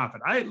nonprofit.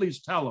 I at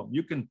least tell them,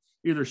 you can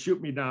either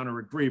shoot me down or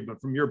agree,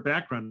 but from your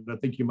background, I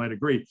think you might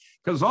agree.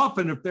 Because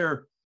often if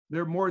they're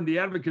more in the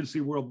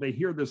advocacy world, they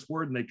hear this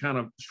word and they kind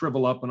of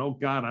shrivel up and, oh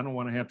God, I don't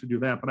want to have to do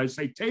that. But I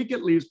say, take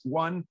at least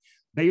one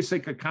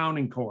basic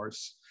accounting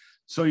course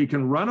so you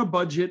can run a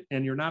budget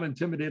and you're not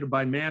intimidated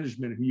by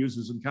management who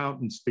uses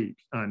accountant speak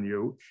on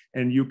you,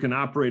 and you can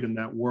operate in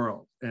that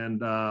world.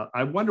 And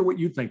I wonder what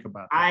you think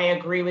about that. I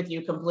agree with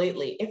you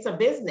completely. It's a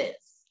business.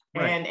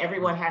 Right. And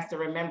everyone has to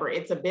remember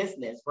it's a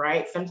business,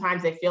 right?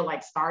 Sometimes they feel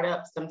like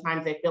startups.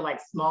 Sometimes they feel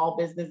like small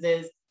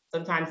businesses.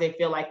 Sometimes they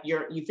feel like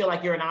you feel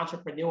like you're an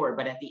entrepreneur,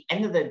 but at the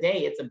end of the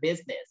day, it's a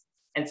business.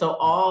 And so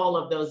all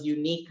of those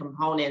unique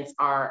components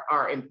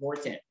are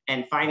important,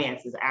 and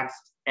finance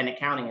and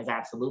accounting is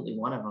absolutely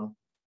one of them.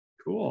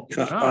 Cool.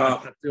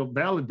 I feel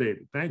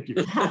validated. Thank you.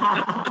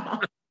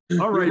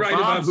 All right,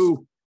 Bob,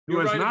 who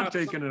has not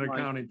taken an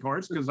accounting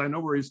course, because I know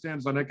where he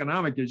stands on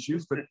economic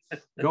issues, but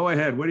go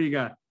ahead. What do you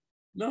got?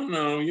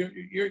 No,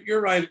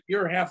 you're right.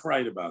 You're half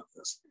right about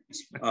this.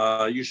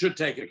 You should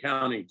take an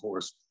accounting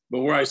course,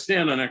 but where I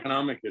stand on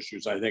economic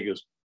issues, I think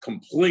is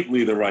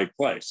completely the right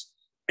place.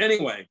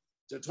 Anyway,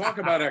 to talk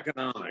about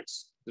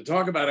economics,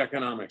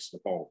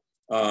 Nichol,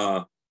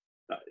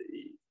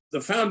 the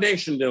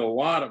foundation did a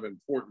lot of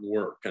important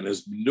work and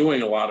has been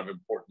doing a lot of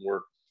important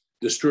work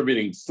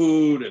distributing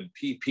food and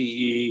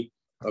PPE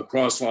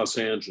across Los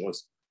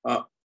Angeles.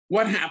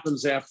 What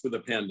happens after the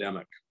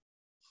pandemic?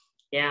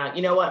 Yeah,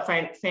 you know what?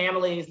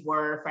 Families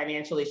were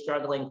financially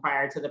struggling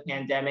prior to the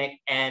pandemic,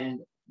 and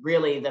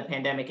really the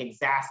pandemic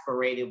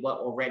exacerbated what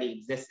already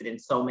existed in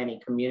so many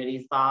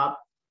communities, Bob.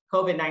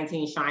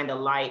 COVID-19 shined a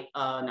light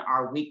on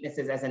our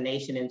weaknesses as a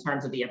nation in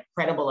terms of the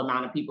incredible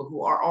amount of people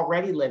who are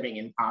already living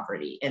in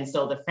poverty. And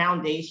so the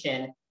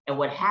foundation and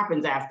what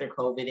happens after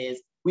COVID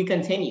is we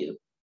continue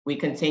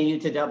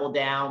to double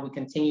down, we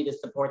continue to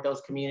support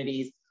those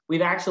communities.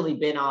 We've actually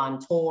been on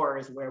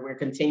tours where we're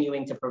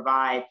continuing to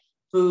provide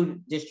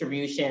food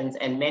distributions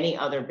and many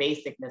other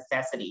basic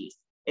necessities.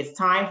 It's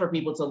time for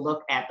people to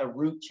look at the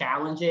root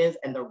challenges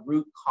and the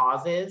root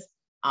causes,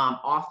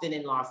 often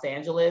in Los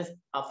Angeles,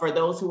 for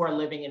those who are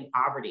living in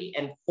poverty,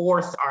 and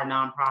force our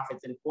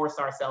nonprofits and force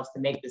ourselves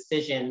to make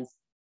decisions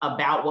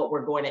about what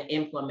we're going to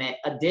implement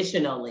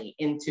additionally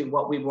into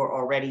what we were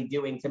already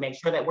doing, to make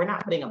sure that we're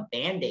not putting a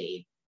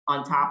Band-Aid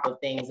on top of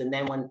things, and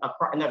then when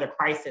another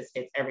crisis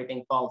hits,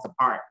 everything falls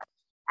apart.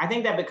 I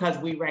think that because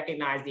we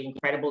recognize the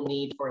incredible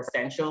need for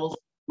essentials,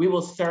 we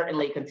will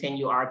certainly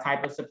continue our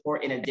type of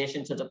support in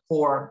addition to the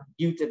core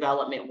youth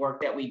development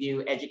work that we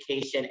do,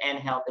 education and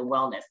health and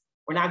wellness.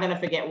 We're not going to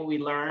forget what we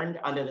learned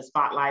under the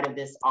spotlight of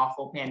this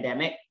awful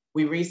pandemic.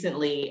 We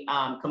recently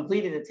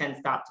completed a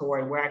 10-stop tour,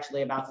 and we're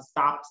actually about to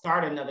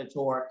start another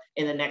tour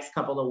in the next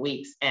couple of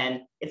weeks. And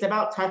it's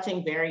about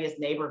touching various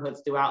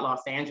neighborhoods throughout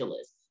Los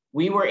Angeles.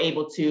 We were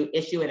able to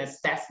issue an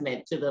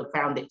assessment to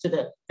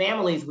the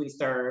families we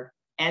serve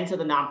and to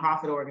the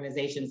nonprofit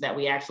organizations that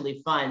we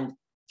actually fund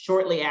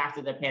shortly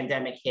after the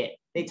pandemic hit.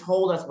 They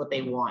told us what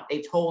they want.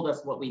 They told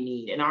us what we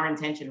need. And our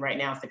intention right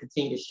now is to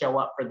continue to show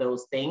up for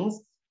those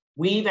things.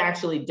 We've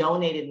actually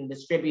donated and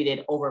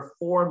distributed over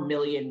 4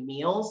 million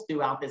meals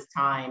throughout this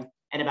time,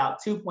 and about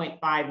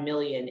 2.5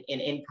 million in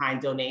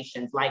in-kind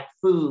donations like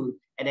food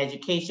and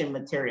education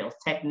materials,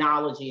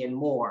 technology, and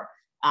more.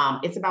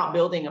 It's about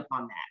building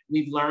upon that.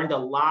 We've learned a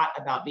lot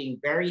about being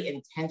very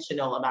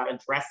intentional about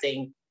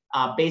addressing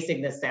basic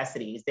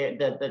necessities.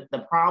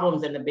 The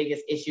problems and the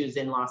biggest issues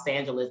in Los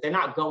Angeles, they're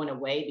not going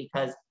away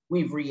because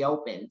we've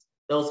reopened.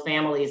 Those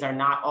families are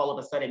not all of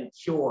a sudden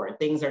cured.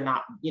 Things are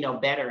not,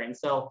 better. And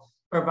so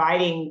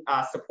providing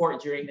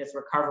support during this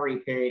recovery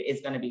period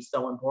is going to be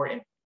so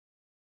important.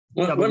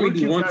 Well, let me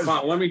do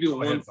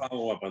one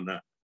follow-up on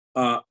that.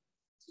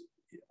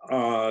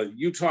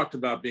 You talked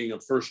about being a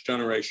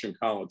first-generation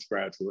college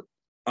graduate.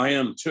 I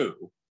am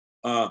too.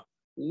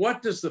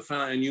 What does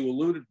and you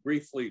alluded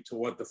briefly to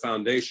what the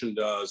foundation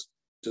does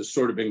to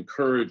sort of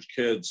encourage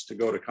kids to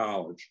go to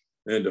college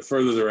and to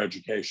further their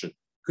education.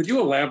 Could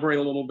you elaborate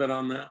a little bit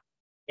on that?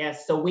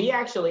 Yes, so we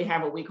actually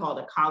have what we call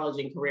the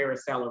College and Career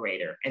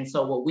Accelerator. And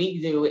so what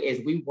we do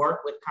is we work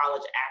with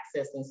college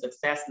access and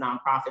success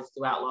nonprofits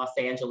throughout Los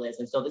Angeles.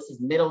 And so this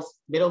is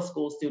middle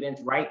school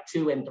students right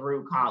to and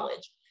through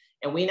college.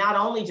 And we not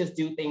only just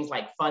do things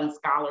like fund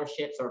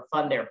scholarships or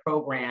fund their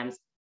programs,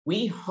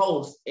 we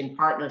host in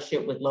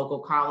partnership with local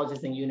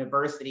colleges and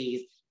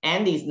universities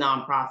and these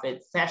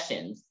nonprofit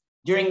sessions.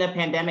 During the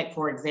pandemic,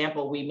 for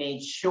example, we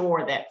made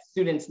sure that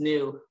students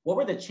knew what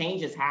were the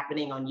changes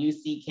happening on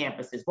UC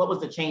campuses, what was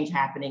the change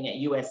happening at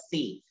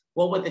USC,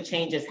 what were the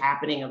changes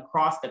happening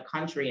across the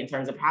country in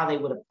terms of how they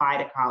would apply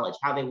to college,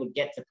 how they would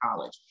get to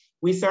college.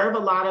 We serve a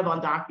lot of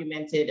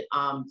undocumented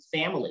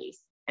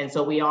families. And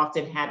so we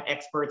often have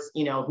experts,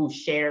 who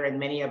share in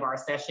many of our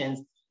sessions,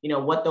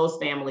 what those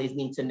families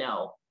need to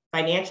know.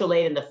 Financial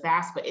aid in the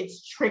FAFSA,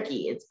 it's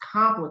tricky, it's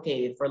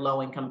complicated for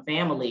low-income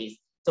families.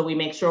 So we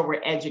make sure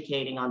we're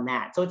educating on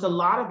that. So it's a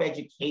lot of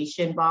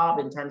education, Bob,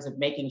 in terms of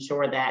making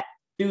sure that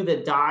through the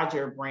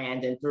Dodger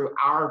brand and through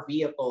our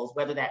vehicles,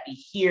 whether that be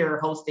here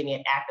hosting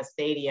it at the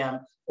stadium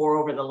or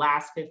over the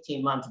last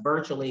 15 months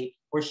virtually,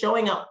 we're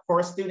showing up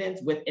for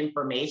students with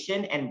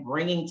information and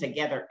bringing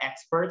together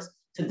experts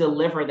to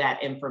deliver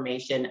that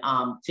information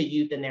to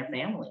youth and their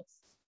families.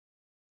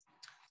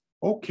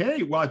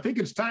 Okay, well, I think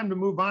it's time to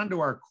move on to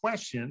our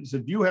questions.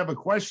 If you have a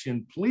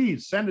question,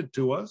 please send it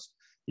to us.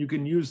 You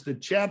can use the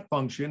chat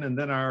function, and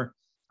then our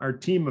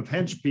team of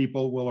hench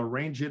people will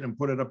arrange it and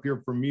put it up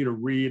here for me to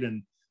read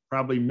and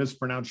probably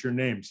mispronounce your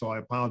name. So I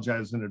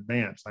apologize in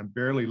advance. I'm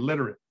barely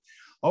literate.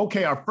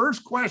 Okay, our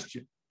first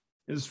question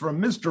is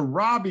from Mr.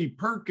 Robbie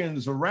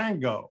Perkins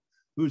Arango,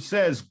 who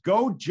says,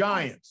 "Go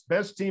Giants,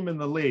 best team in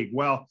the league."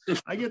 Well,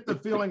 I get the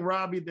feeling,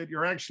 Robbie, that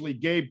you're actually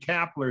Gabe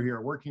Kapler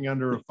here, working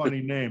under a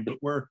funny name, but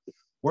we're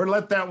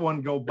let that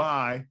one go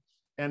by.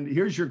 And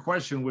here's your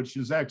question, which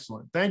is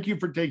excellent. Thank you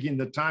for taking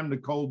the time,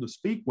 Nichol, to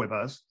speak with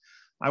us.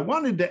 I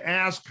wanted to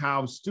ask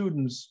how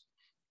students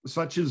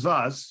such as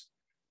us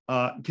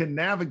can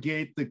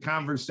navigate the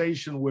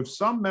conversation with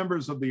some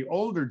members of the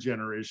older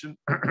generation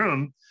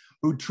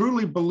who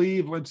truly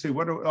believe,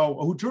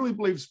 who truly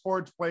believe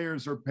sports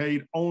players are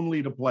paid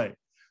only to play.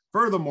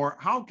 Furthermore,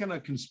 how can a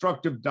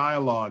constructive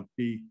dialogue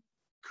be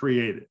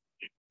created?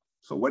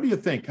 So what do you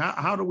think?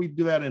 How do we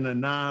do that in a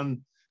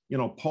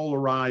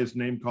polarized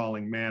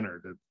name-calling manner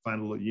to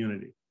find a little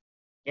unity?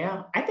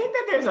 Yeah, I think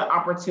that there's an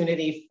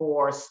opportunity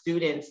for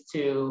students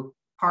to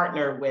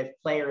partner with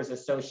players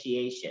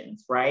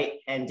associations, right?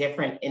 And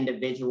different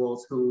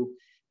individuals who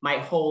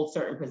might hold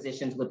certain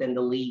positions within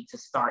the league to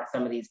start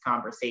some of these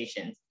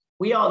conversations.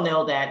 We all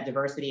know that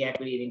diversity,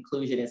 equity, and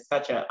inclusion is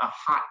such a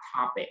hot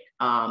topic.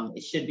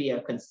 It should be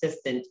a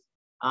consistent,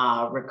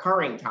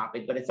 recurring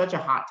topic, but it's such a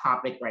hot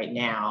topic right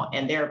now.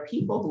 And there are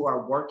people who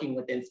are working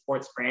within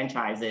sports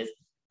franchises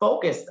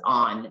focused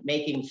on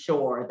making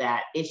sure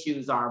that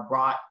issues are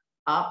brought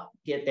up,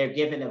 they're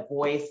given a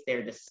voice,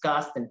 they're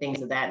discussed, and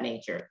things of that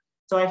nature.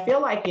 So I feel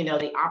like,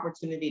 the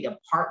opportunity to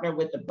partner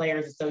with the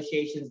players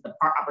associations, the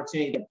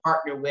opportunity to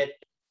partner with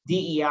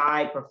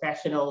DEI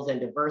professionals and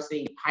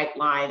diversity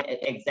pipeline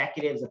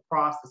executives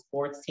across the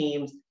sports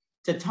teams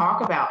to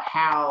talk about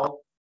how,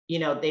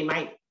 they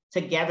might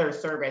together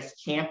serve as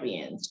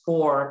champions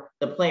for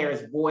the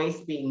players'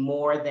 voice being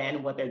more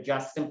than what they're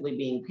just simply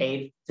being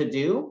paid to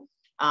do.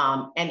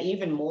 And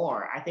even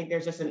more, I think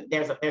there's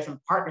some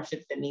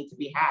partnerships that need to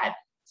be had.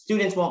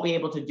 Students won't be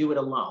able to do it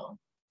alone.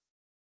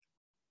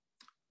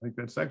 I think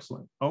that's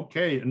excellent.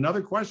 Okay,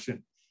 another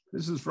question.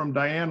 This is from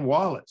Diane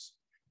Wallace.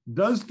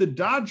 Does the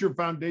Dodger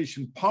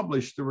Foundation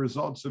publish the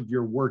results of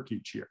your work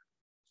each year?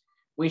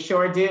 We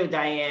sure do,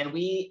 Diane.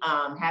 We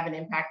have an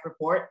impact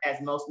report,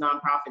 as most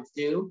nonprofits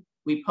do.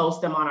 We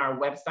post them on our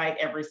website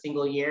every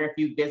single year. If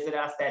you visit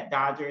us at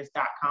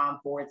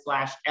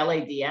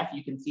dodgers.com/LADF,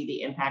 you can see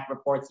the impact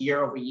reports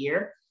year over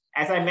year.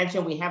 As I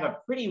mentioned, we have a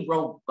pretty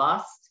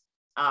robust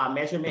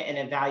measurement and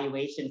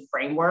evaluation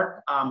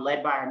framework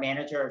led by our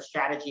manager of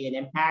strategy and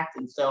impact.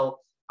 And so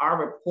our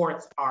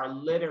reports are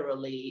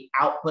literally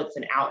outputs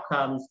and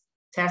outcomes,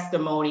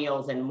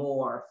 testimonials, and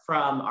more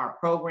from our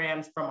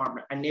programs, from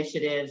our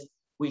initiatives.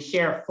 We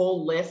share a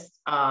full list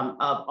of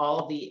all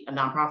of the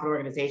nonprofit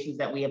organizations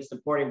that we have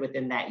supported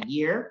within that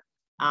year.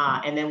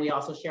 And then we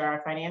also share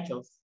our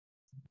financials.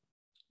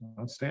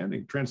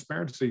 Outstanding.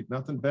 Transparency,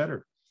 nothing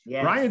better.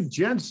 Yes. Brian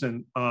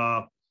Jensen,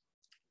 a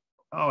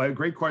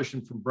great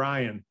question from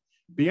Brian.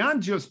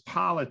 Beyond just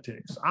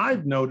politics,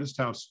 I've noticed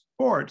how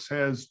sports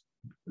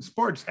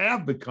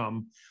have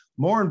become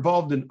more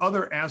involved in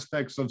other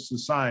aspects of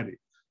society,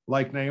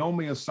 like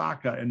Naomi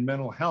Osaka and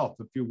mental health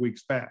a few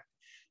weeks back.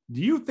 Do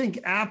you think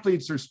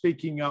athletes are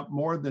speaking up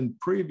more than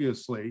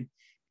previously?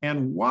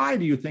 And why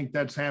do you think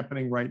that's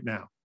happening right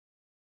now?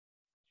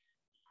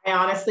 I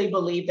honestly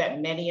believe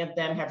that many of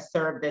them have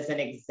served as an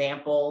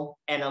example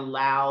and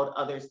allowed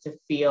others to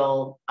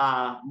feel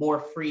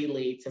more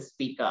freely to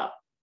speak up.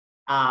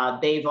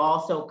 They've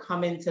also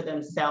come into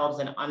themselves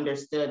and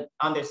understand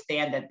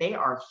that they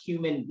are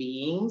human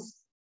beings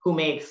who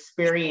may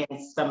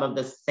experience some of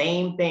the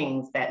same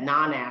things that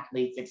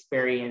non-athletes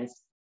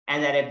experience,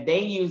 and that if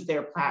they use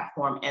their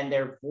platform and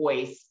their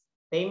voice,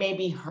 they may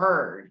be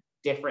heard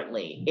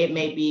differently. It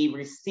may be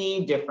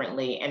received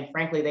differently, and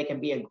frankly, they can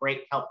be a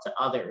great help to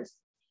others.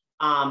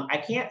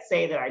 I can't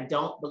say that I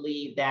don't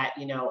believe that,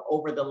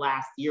 over the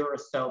last year or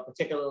so,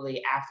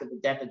 particularly after the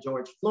death of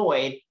George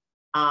Floyd,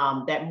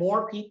 that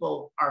more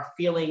people are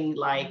feeling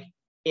like,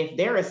 if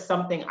there is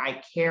something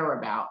I care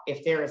about,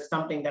 if there is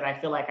something that I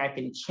feel like I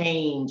can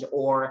change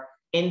or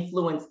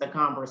influence the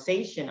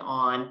conversation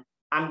on,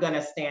 I'm going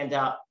to stand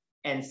up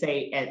and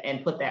say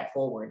and put that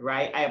forward,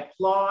 right? I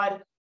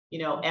applaud,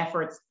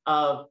 efforts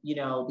of,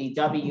 the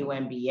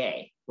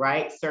WNBA,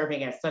 right?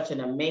 Serving as such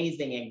an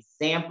amazing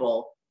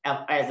example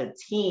as a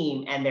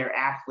team and their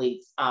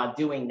athletes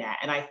doing that.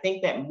 And I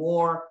think that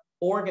more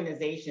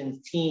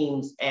organizations,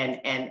 teams,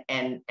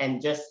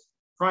 and just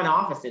front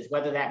offices,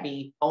 whether that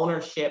be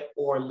ownership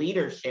or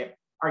leadership,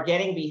 are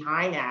getting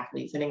behind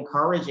athletes and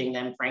encouraging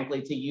them,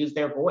 frankly, to use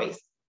their voice.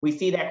 We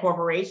see that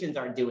corporations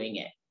are doing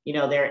it.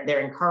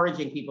 They're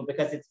encouraging people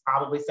because it's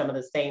probably some of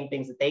the same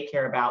things that they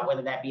care about,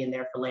 whether that be in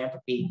their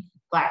philanthropy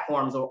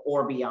platforms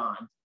or beyond.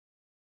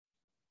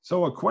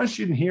 So a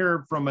question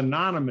here from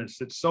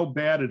Anonymous. It's so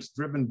bad it's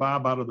driven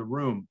Bob out of the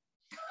room.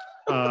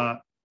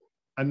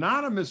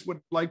 Anonymous would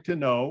like to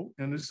know,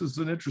 and this is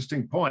an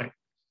interesting point,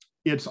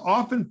 it's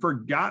often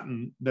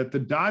forgotten that the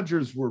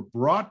Dodgers were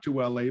brought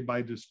to LA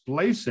by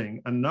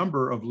displacing a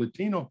number of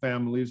Latino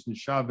families in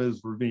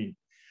Chavez Ravine.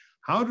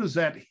 How does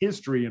that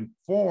history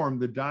inform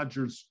the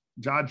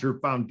Dodger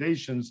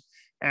Foundation's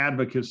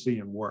advocacy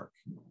and work?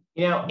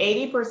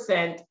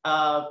 80%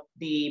 of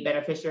the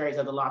beneficiaries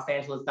of the Los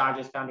Angeles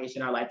Dodgers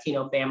Foundation are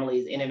Latino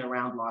families in and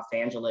around Los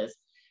Angeles.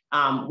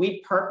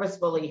 We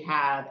purposefully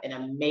have an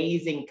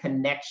amazing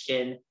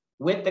connection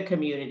with the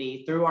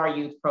community through our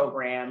youth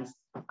programs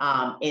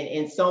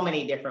in so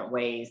many different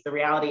ways. The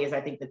reality is,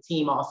 I think the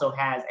team also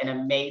has an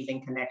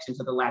amazing connection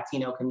to the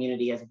Latino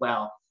community as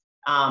well.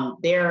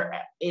 There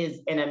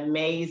is an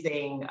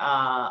amazing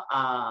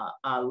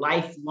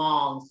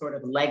lifelong sort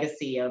of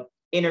legacy of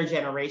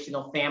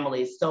intergenerational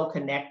families so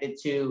connected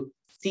to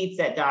seats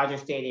at Dodger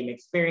Stadium,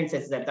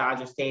 experiences at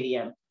Dodger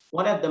Stadium.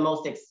 One of the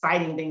most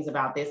exciting things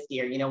about this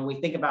year, when we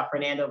think about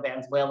Fernando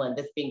Valenzuela and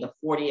this being the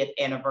 40th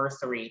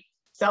anniversary,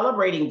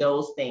 celebrating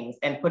those things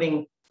and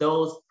putting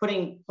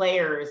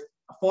players,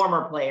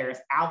 former players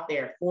out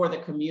there for the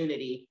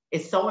community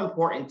is so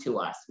important to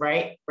us,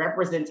 right?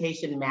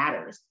 Representation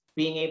matters.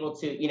 Being able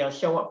to,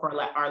 show up for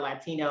our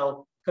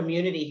Latino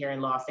community here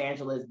in Los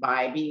Angeles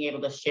by being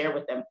able to share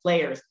with them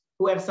players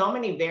who have so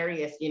many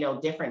various,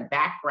 different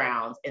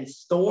backgrounds and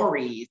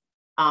stories.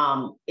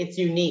 It's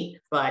unique,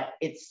 but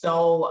it's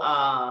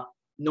so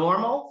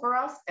normal for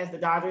us as the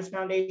Dodgers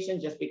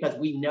Foundation, just because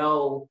we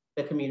know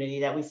the community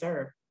that we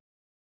serve.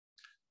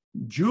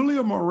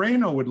 Julia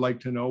Moreno would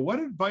like to know, what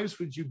advice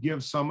would you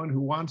give someone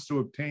who wants to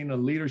obtain a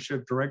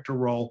leadership director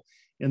role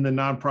in the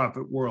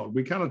nonprofit world?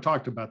 We kind of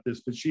talked about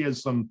this, but she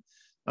has some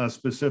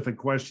specific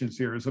questions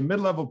here. As a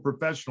mid-level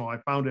professional, I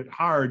found it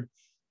hard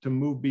to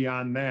move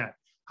beyond that.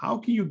 How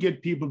can you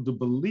get people to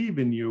believe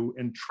in you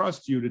and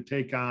trust you to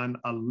take on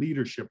a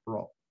leadership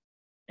role?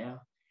 Yeah,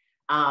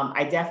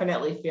 I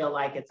definitely feel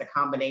like it's a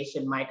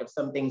combination, Mike, of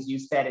some things you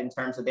said in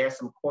terms of there's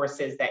some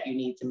courses that you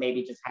need to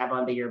maybe just have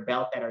under your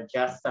belt that are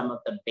just some of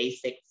the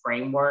basic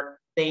framework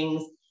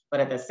things.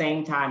 But at the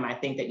same time, I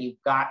think that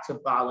you've got to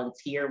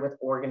volunteer with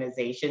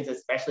organizations,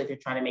 especially if you're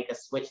trying to make a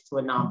switch to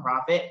a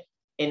nonprofit,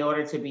 in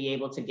order to be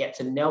able to get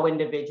to know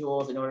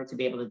individuals, in order to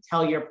be able to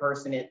tell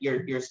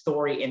your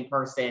story in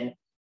person,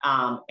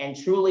 and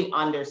truly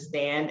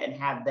understand and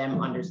have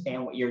them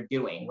understand what you're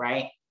doing,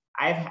 right?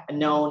 I've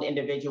known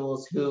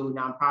individuals who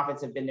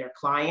nonprofits have been their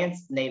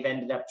clients, and they've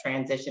ended up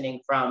transitioning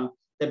from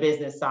the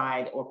business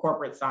side or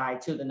corporate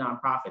side to the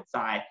nonprofit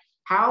side.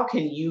 How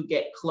can you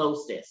get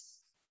closest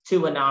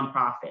to a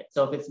nonprofit?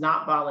 So if it's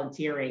not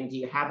volunteering, do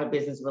you have a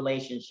business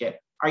relationship?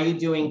 Are you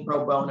doing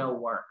pro bono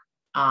work?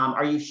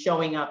 Are you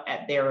showing up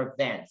at their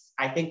events?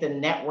 I think the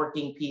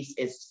networking piece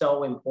is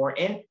so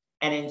important,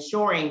 and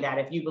ensuring that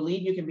if you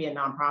believe you can be a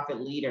nonprofit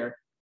leader,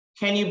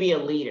 can you be a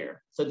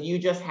leader? So do you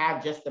just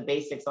have just the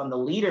basics on the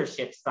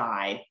leadership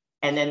side,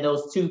 And then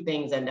those two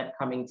things end up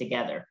coming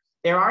together.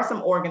 There are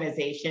some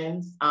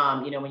organizations,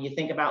 when you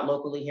think about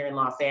locally here in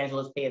Los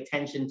Angeles, pay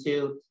attention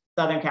to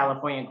Southern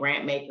California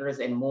grant makers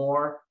and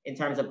more in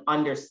terms of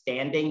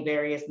understanding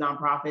various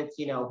nonprofits,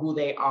 who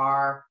they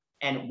are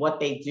and what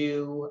they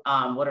do,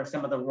 what are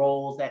some of the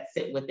roles that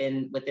sit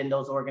within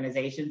those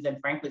organizations. And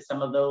frankly,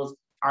 some of those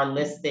are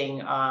listing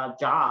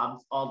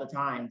jobs all the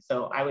time.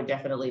 So I would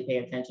definitely pay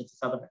attention to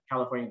Southern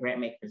California grant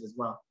makers as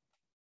well.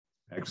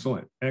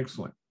 Excellent,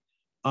 excellent.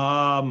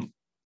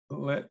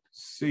 Let's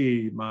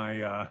see,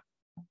 Mike,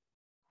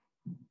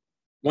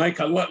 let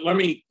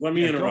me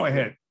interrupt. Go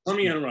ahead. Let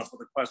me interrupt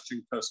with a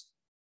question, because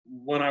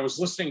when I was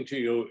listening to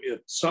you,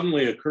 it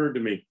suddenly occurred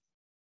to me,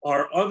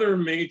 are other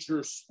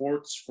major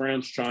sports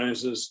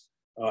franchises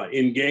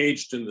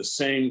engaged in the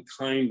same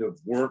kind of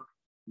work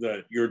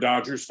that your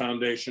Dodgers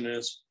Foundation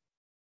is?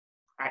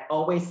 I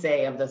always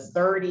say of the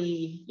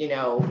 30,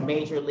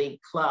 major league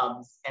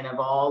clubs and of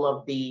all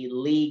of the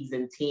leagues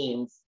and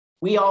teams,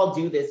 we all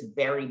do this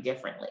very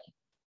differently.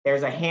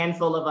 There's a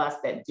handful of us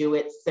that do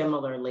it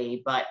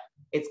similarly, but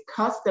it's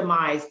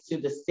customized to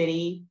the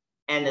city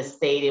and the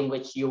state in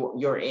which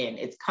you're in.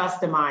 It's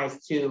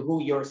customized to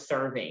who you're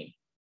serving.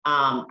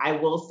 I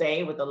will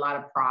say with a lot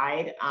of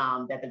pride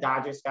that the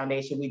Dodgers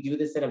Foundation, we do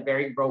this in a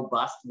very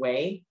robust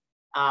way.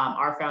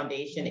 Our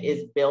foundation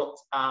is built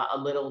a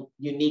little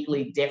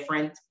uniquely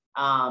different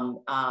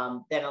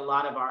than a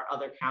lot of our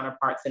other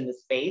counterparts in the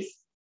space.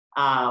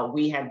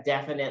 We have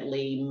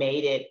definitely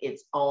made it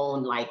its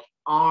own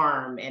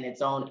arm and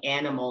its own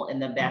animal in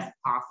the best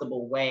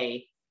possible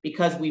way,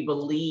 because we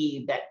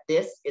believe that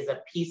this is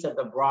a piece of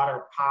the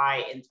broader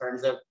pie in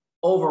terms of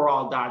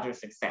overall Dodger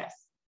success.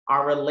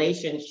 Our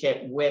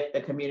relationship with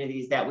the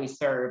communities that we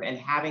serve and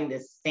having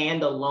this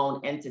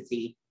standalone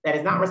entity that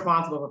is not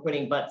responsible for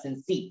putting butts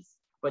in seats,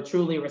 but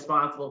truly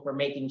responsible for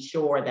making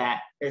sure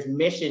that there's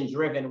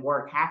mission-driven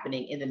work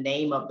happening in the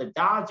name of the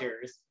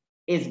Dodgers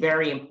is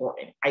very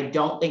important. I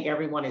don't think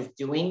everyone is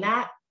doing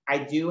that. I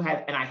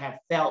have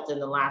felt in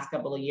the last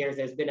couple of years,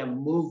 there's been a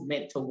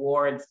movement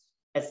towards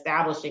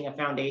establishing a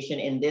foundation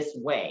in this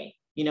way,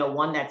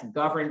 one that's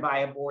governed by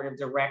a board of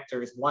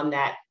directors, one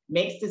that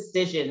makes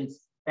decisions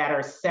that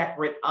are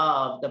separate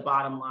of the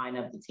bottom line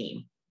of the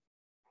team.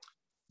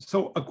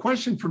 So a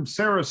question from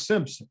Sarah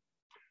Simpson.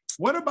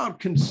 What about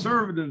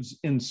conservatives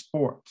in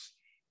sports?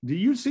 Do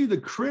you see the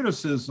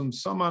criticism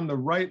some on the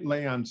right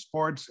lay on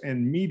sports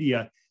and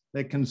media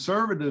that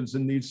conservatives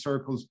in these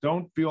circles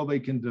don't feel they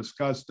can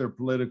discuss their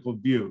political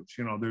views?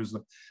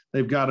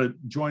 They've got to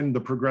join the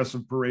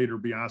progressive parade or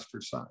be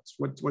ostracized.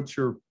 What's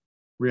your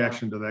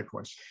reaction to that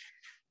question?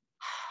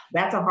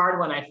 That's a hard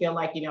one. I feel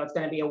like, it's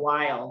going to be a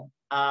while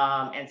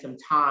and some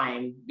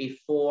time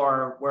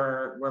before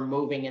we're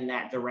moving in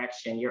that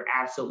direction. You're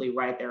absolutely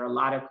right. There are a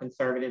lot of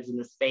conservatives in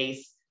the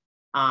space.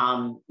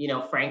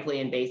 Frankly,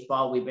 in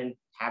baseball, we've been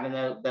having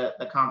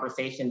the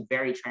conversation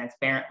very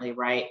transparently,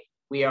 right?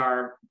 We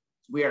are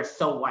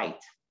so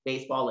white.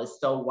 Baseball is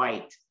so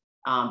white.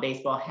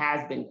 Baseball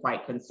has been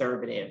quite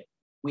conservative.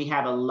 We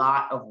have a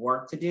lot of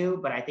work to do,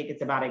 but I think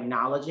it's about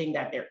acknowledging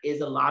that there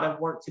is a lot of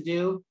work to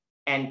do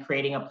and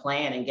creating a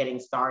plan and getting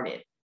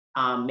started.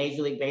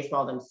 Major League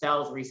Baseball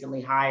themselves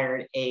recently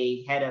hired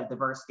a head of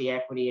diversity,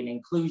 equity, and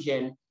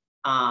inclusion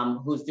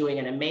who's doing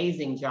an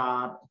amazing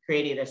job,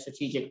 creating a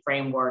strategic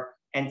framework,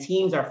 and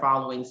teams are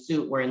following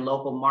suit. We're in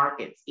local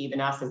markets, even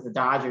us as the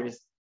Dodgers,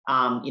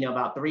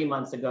 about 3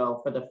 months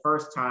ago, for the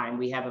first time,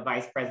 we have a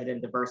vice president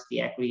of diversity,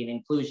 equity, and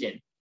inclusion.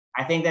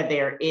 I think that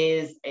there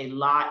is a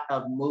lot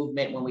of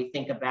movement when we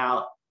think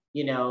about,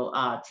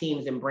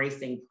 teams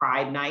embracing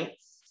pride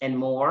nights and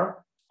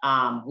more.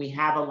 We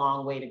have a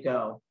long way to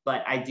go,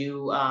 but I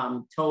do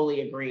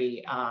totally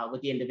agree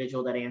with the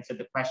individual that answered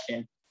the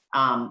question.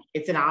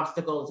 It's an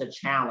obstacle, it's a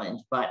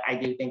challenge, but I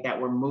do think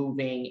that we're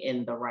moving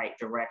in the right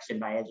direction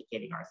by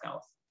educating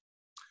ourselves.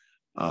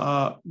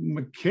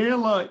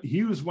 Michaela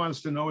Hughes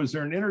wants to know, is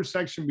there an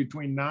intersection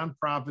between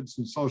nonprofits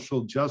and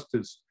social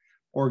justice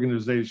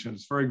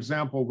organizations? For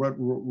example, what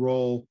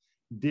role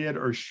did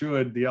or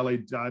should the LA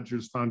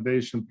Dodgers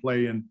Foundation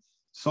play in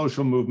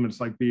social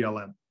movements like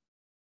BLM?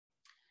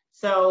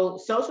 So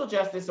social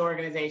justice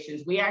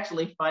organizations, we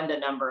actually fund a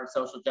number of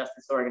social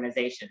justice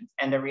organizations.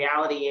 And the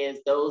reality is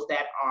those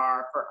that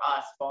are, for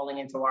us, falling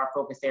into our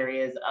focus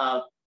areas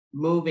of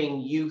moving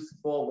youth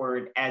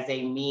forward as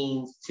a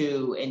means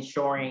to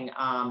ensuring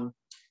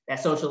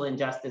that social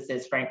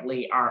injustices,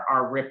 frankly,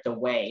 are ripped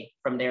away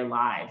from their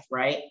lives,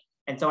 right?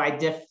 And so I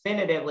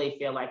definitively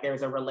feel like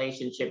there's a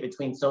relationship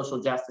between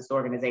social justice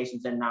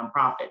organizations and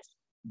nonprofits,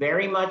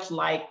 very much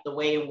like the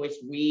way in which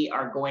we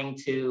are going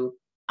to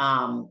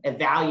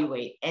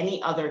evaluate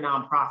any other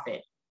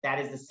nonprofit. That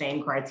is the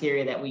same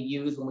criteria that we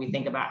use when we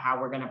think about how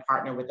we're going to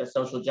partner with a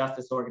social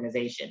justice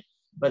organization.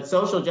 But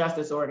social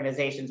justice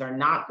organizations are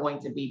not going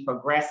to be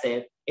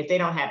progressive if they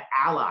don't have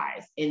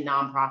allies in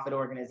nonprofit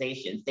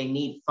organizations. They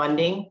need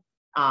funding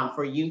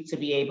for youth to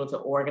be able to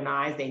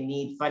organize. They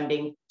need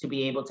funding to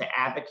be able to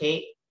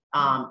advocate.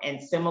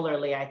 And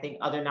similarly, I think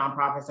other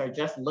nonprofits are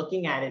just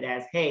looking at it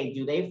as, hey,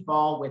 do they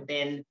fall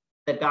within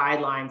the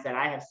guidelines that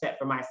I have set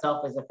for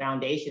myself as a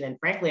foundation. And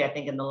frankly, I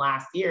think in the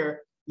last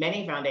year,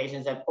 many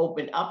foundations have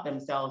opened up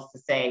themselves to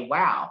say,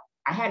 wow,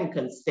 I hadn't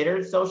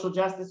considered social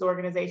justice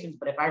organizations,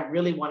 but if I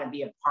really want to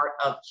be a part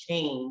of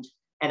change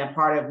and a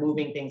part of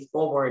moving things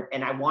forward,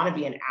 and I want to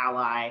be an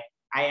ally,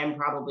 I am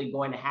probably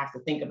going to have to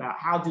think about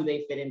how do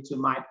they fit into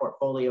my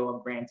portfolio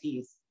of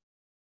grantees.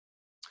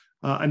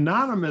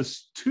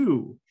 Anonymous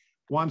 2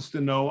 wants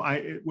to know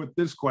with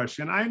this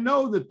question, I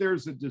know that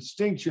there's a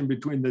distinction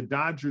between the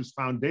Dodgers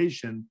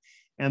Foundation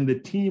and the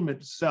team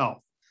itself,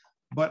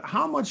 but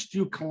how much do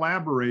you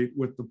collaborate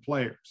with the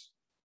players?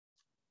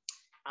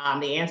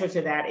 The answer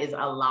to that is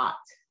a lot.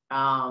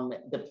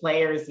 The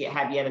players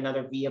have yet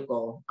another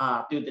vehicle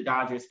through the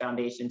Dodgers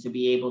Foundation to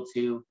be able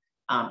to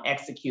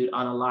execute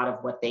on a lot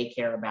of what they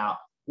care about.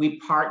 We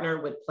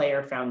partner with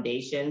player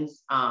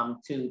foundations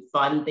to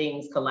fund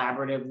things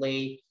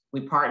collaboratively.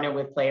 We partner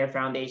with player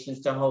foundations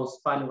to host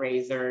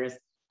fundraisers.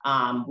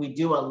 We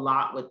do a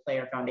lot with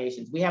player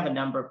foundations. We have a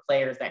number of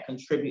players that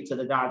contribute to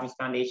the Dodgers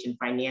Foundation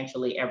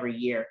financially every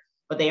year,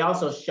 but they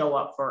also show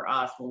up for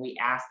us when we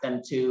ask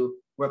them to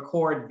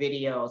record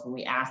videos, when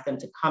we ask them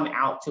to come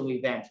out to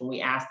events, when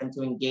we ask them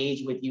to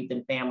engage with youth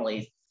and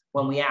families,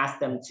 when we ask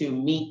them to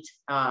meet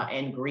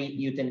and greet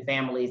youth and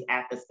families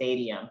at the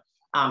stadium.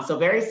 So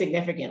very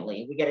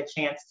significantly, we get a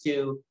chance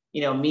to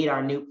meet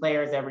our new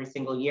players every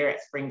single year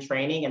at spring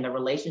training, and the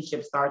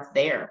relationship starts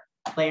there.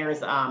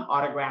 Players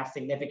autograph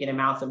significant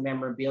amounts of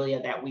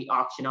memorabilia that we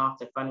auction off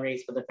to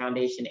fundraise for the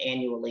foundation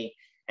annually.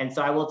 And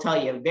so I will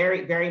tell you,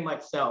 very, very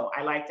much so.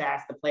 I like to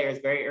ask the players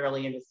very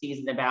early in the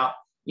season about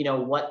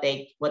what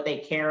they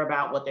care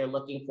about, what they're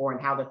looking for,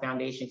 and how the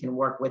foundation can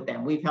work with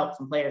them. We've helped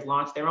some players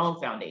launch their own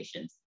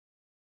foundations.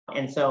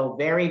 And so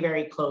very,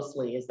 very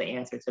closely is the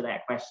answer to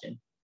that question.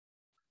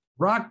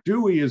 Brock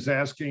Dewey is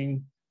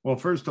asking, well,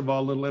 first of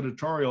all, a little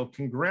editorial,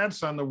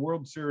 congrats on the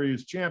World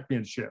Series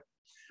championship.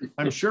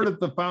 I'm sure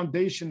that the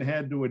foundation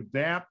had to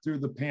adapt through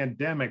the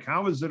pandemic.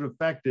 How has it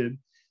affected?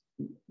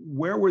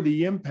 Where were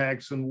the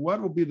impacts, and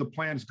what will be the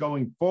plans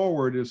going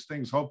forward as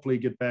things hopefully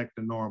get back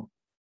to normal?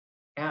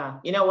 Yeah,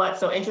 you know what?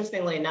 So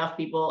interestingly enough,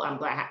 people, I'm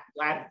glad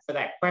for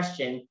that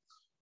question.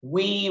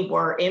 We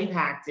were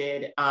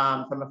impacted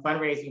from a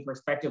fundraising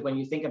perspective when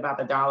you think about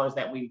the dollars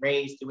that we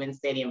raised to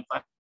in-stadium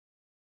fund.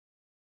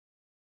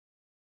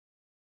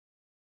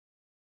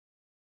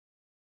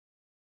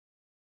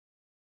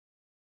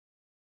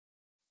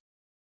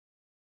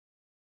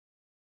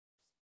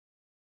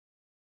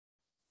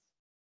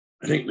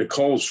 I think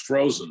Nicole's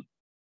frozen.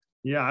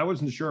 Yeah, I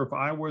wasn't sure if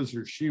I was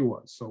or she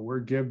was. So we're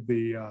give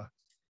the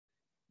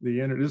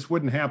internet. This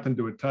wouldn't happen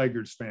to a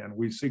Tigers fan.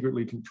 We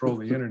secretly control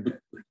the internet.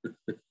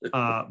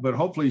 But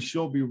hopefully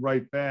she'll be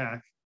right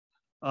back.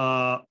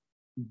 Let's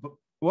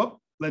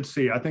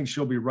see. I think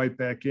she'll be right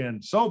back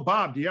in. So,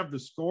 Bob, do you have the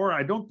score?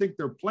 I don't think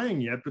they're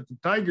playing yet, but the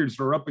Tigers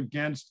are up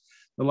against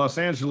the Los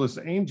Angeles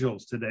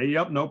Angels today.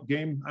 Yep, nope,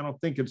 game. I don't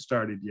think it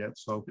started yet.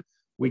 So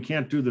we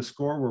can't do the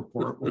score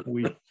report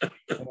when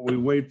we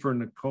wait for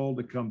Nicole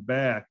to come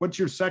back. What's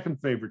your second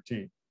favorite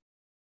team?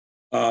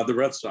 The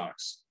Red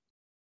Sox.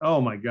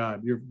 Oh my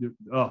God!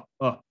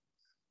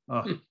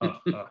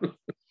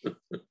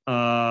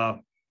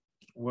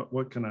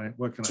 What can I?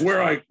 It's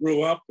where I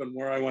grew up and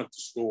where I went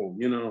to school.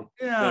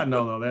 Yeah,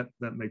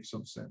 that makes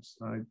some sense.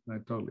 I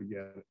totally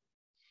get it.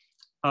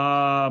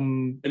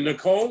 And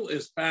Nicole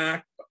is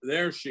back.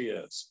 There she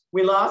is.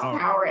 We lost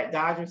power at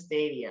Dodger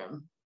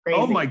Stadium. Crazy.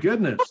 Oh my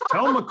goodness!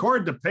 Tell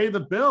McCord to pay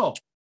the bill.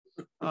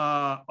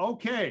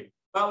 Okay.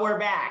 But we're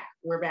back.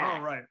 We're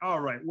back.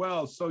 All right.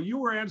 Well, so you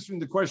were answering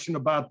the question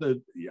about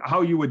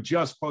how you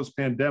adjust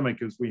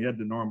post-pandemic as we head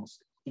to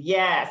normalcy.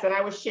 Yes, and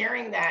I was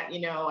sharing that.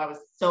 I was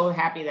so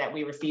happy that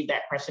we received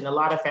that question. A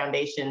lot of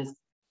foundations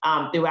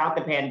throughout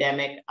the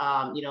pandemic,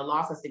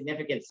 lost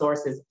significant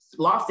sources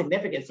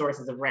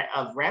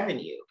of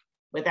revenue.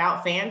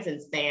 Without fans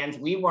and stands,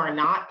 we were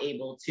not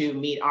able to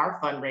meet our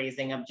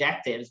fundraising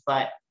objectives,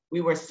 but we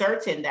were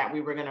certain that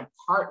we were going to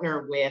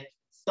partner with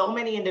so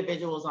many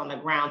individuals on the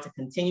ground to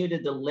continue to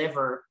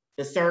deliver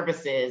the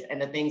services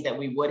and the things that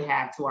we would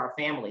have to our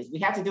families. We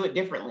had to do it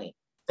differently.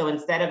 So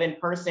instead of in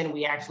person,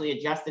 we actually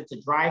adjusted to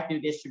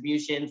drive-through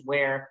distributions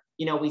where,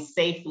 we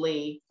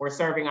safely were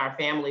serving our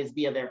families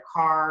via their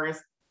cars.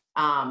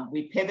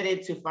 We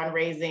pivoted to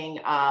fundraising,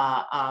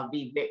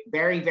 the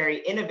very, very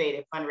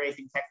innovative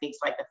fundraising techniques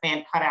like the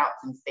fan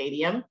cutouts in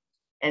stadium.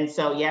 And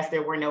so, yes,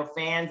 there were no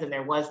fans and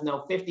there was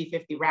no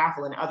 50-50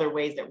 raffle and other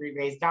ways that we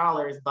raised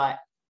dollars, but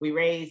we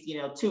raised,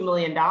 $2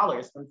 million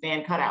from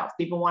fan cutouts.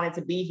 People wanted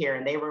to be here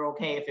and they were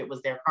okay if it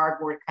was their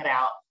cardboard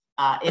cutout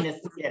in a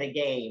seat at a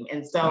game.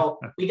 And so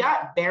we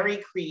got very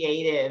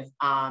creative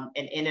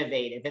and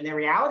innovative. And the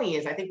reality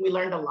is, I think we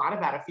learned a lot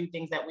about a few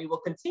things that we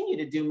will continue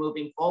to do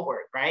moving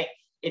forward, right?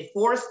 It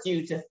forced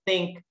you to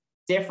think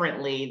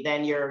differently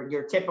than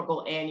your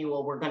typical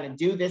annual, we're going to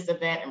do this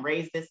event and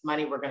raise this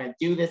money, we're going to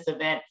do this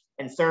event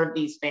and serve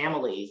these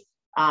families.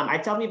 I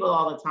tell people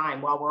all the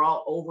time, while we're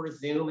all over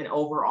Zoom and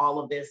over all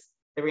of this,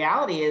 the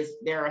reality is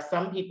there are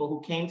some people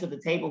who came to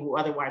the table who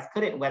otherwise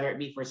couldn't, whether it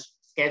be for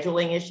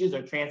scheduling issues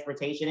or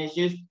transportation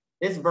issues,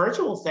 this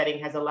virtual setting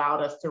has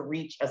allowed us to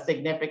reach a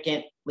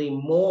significantly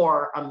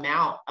more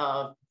amount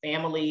of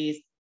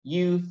families,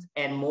 youth,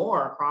 and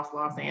more across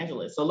Los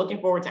Angeles. So looking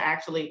forward to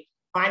actually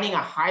finding a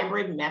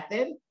hybrid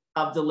method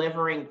of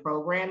delivering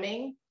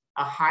programming,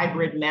 a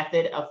hybrid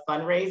method of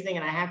fundraising.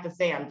 And I have to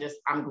say,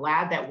 I'm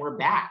glad that we're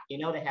back, you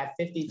know, to have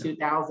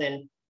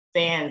 52,000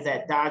 fans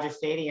at Dodger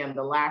Stadium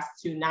the last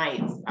 2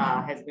 nights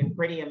has been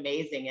pretty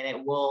amazing, and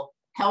it will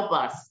help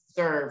us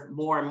serve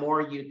more and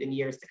more youth in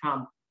years to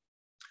come.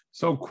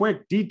 So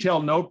quick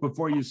detail note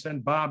before you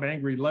send Bob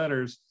angry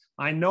letters.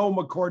 I know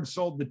McCord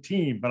sold the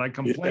team, but I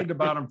complained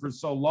about him for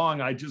so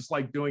long. I just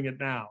like doing it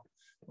now.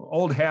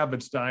 Old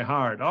habits die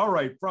hard. All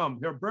right, from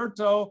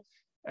Gilberto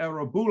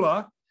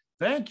Arabula,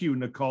 thank you,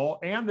 Nichol,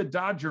 and the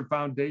Dodger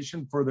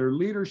Foundation for their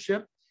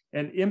leadership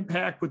and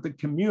impact with the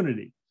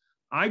community.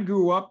 I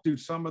grew up through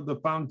some of the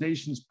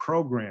foundation's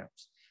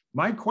programs.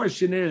 My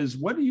question is,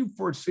 what do you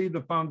foresee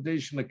the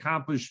foundation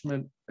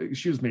accomplishing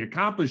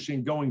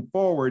going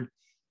forward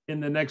in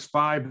the next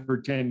 5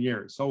 or 10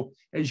 years? So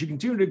as you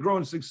continue to grow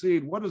and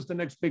succeed, what does the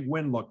next big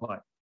win look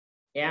like?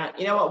 Yeah,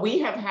 you know what, we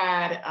have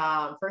had,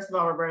 first of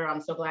all, Roberto,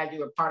 I'm so glad you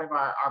were part of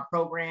our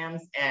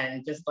programs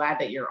and just glad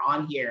that you're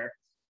on here.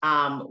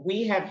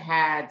 We have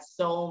had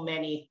so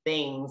many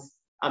things,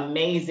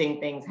 amazing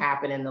things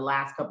happen in the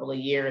last couple of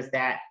years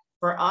that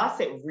for us,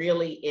 it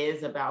really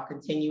is about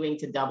continuing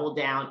to double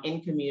down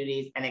in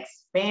communities and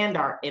expand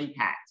our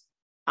impact.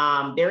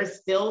 There is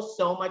still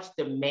so much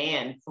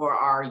demand for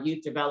our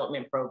youth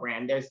development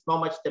program. There's so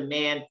much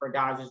demand for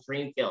Dodgers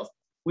Dream Fields.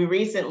 We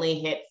recently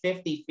hit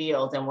 50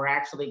 fields, and we're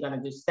actually going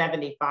to do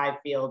 75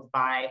 fields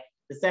by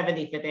the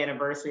 75th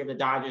anniversary of the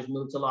Dodgers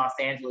move to Los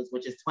Angeles,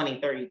 which is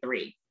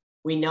 2033.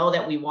 We know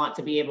that we want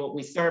to be able,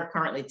 we serve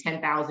currently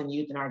 10,000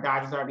 youth in our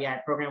Dodgers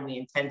RBI program. We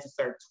intend to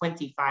serve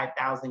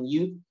 25,000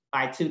 youth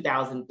by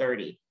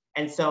 2030.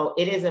 And so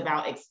it is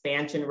about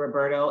expansion,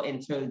 Roberto,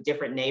 into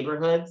different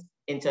neighborhoods,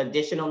 into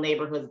additional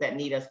neighborhoods that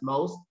need us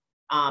most.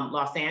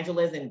 Los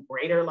Angeles and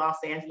greater Los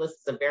Angeles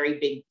is a very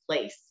big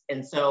place.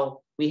 And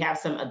so we have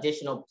some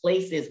additional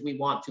places we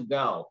want to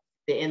go.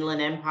 The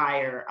Inland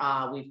Empire,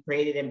 we've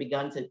created and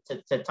begun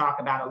to talk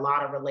about a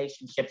lot of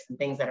relationships and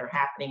things that are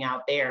happening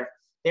out there.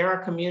 There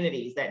are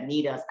communities that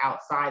need us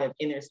outside of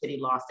inner city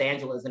Los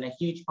Angeles, and a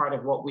huge part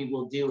of what we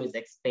will do is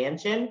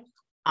expansion,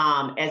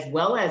 as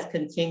well as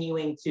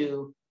continuing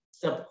to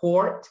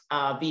support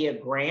via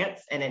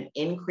grants and an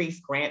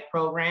increased grant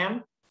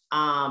program,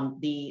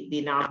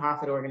 the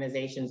nonprofit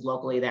organizations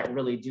locally that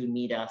really do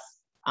need us.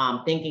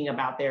 Thinking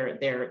about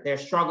their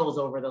struggles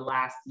over the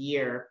last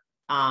year,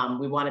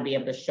 we want to be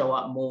able to show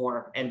up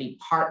more and be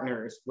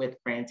partners with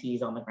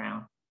grantees on the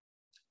ground.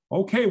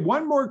 Okay,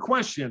 one more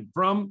question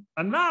from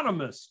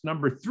Anonymous,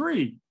 number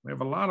 3. We have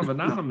a lot of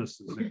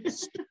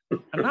Anonymouses.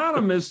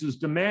 Anonymous is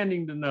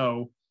demanding to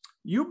know,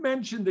 you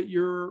mentioned that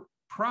you're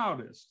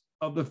proudest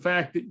of the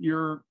fact that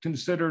you're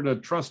considered a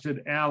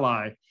trusted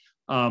ally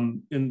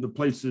in the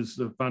places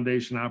the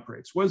foundation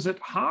operates. Was it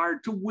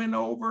hard to win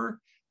over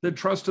the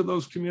trust of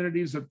those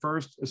communities at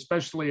first,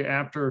 especially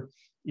after,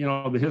 you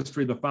know, the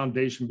history of the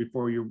foundation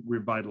before you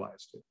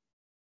revitalized it?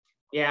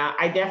 Yeah,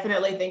 I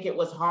definitely think it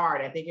was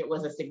hard. I think it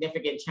was a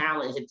significant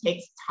challenge. It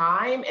takes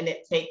time, and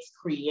it takes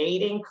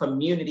creating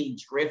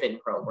community-driven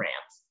programs.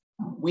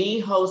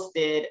 We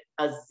hosted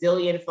a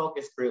zillion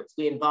focus groups.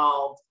 We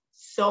involved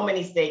so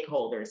many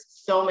stakeholders,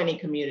 so many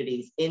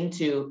communities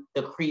into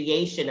the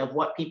creation of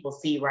what people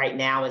see right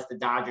now as the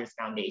Dodgers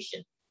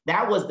Foundation.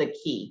 That was the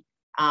key.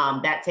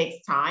 That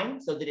takes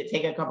time. So did it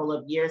take a couple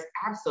of years?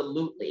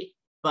 Absolutely.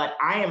 But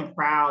I am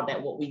proud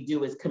that what we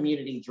do is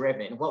community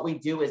driven. What we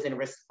do is in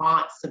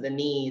response to the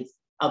needs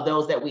of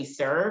those that we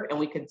serve, and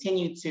we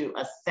continue to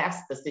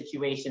assess the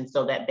situation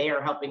so that they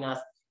are helping us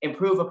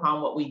improve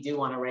upon what we do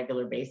on a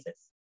regular basis.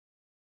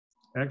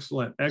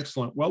 Excellent,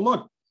 excellent. Well,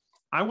 look,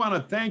 I want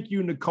to thank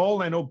you,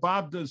 Nichol. I know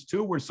Bob does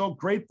too. We're so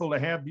grateful to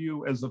have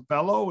you as a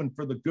fellow and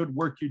for the good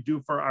work you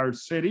do for our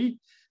city.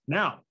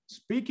 Now,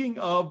 speaking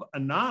of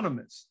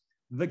Anonymous,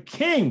 the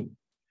king,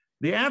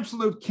 the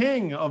absolute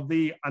king of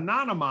the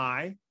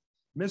anonymi,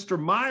 Mr.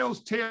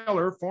 Miles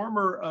Taylor,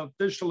 former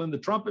official in the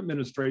Trump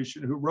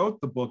administration who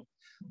wrote the book.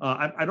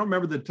 I don't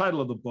remember the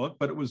title of the book,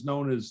 but it was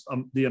known as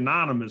the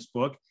Anonymous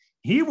book.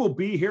 He will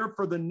be here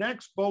for the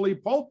next Bully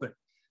Pulpit,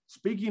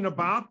 speaking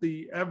about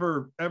the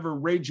ever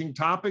raging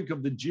topic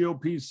of the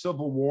GOP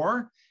civil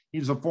war.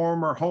 He's a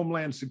former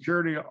Homeland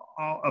Security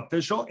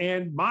official,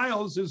 and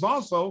Miles is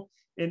also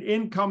an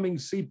incoming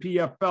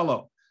CPF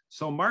fellow.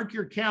 So mark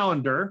your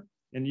calendar.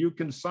 And you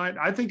can sign.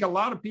 I think a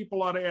lot of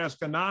people ought to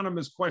ask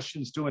anonymous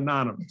questions to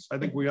Anonymous. I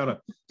think we ought to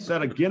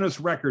set a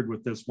Guinness record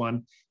with this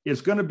one.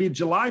 It's going to be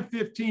July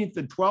 15th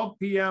at 12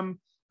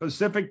 p.m.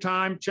 Pacific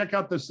time. Check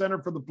out the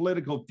Center for the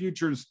Political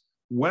Futures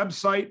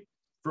website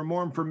for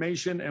more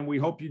information, and we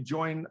hope you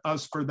join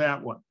us for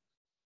that one.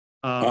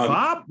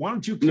 Bob, why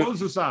don't you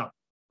close us out?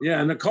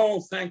 Yeah,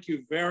 Nichol, thank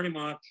you very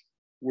much.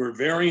 We're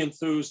very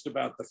enthused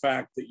about the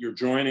fact that you're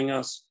joining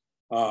us.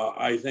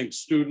 I think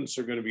students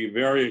are going to be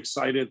very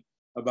excited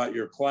about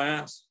your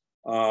class.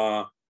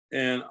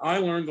 And I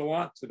learned a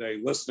lot today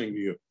listening to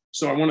you.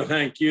 So I want to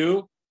thank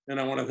you, and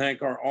I want to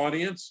thank our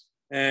audience.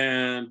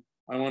 And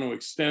I want to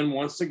extend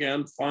once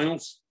again final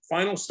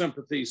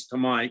sympathies to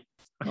Mike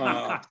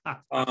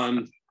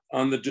on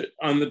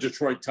the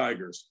Detroit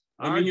Tigers.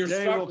 Our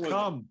day will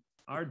come.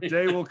 Our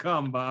day will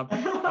come, Bob.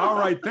 All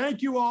right.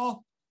 Thank you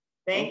all.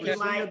 Thank you,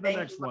 Mike.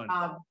 Thank you,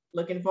 Bob.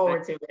 Looking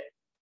forward to it.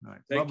 All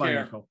right. Take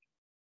care. Nicole.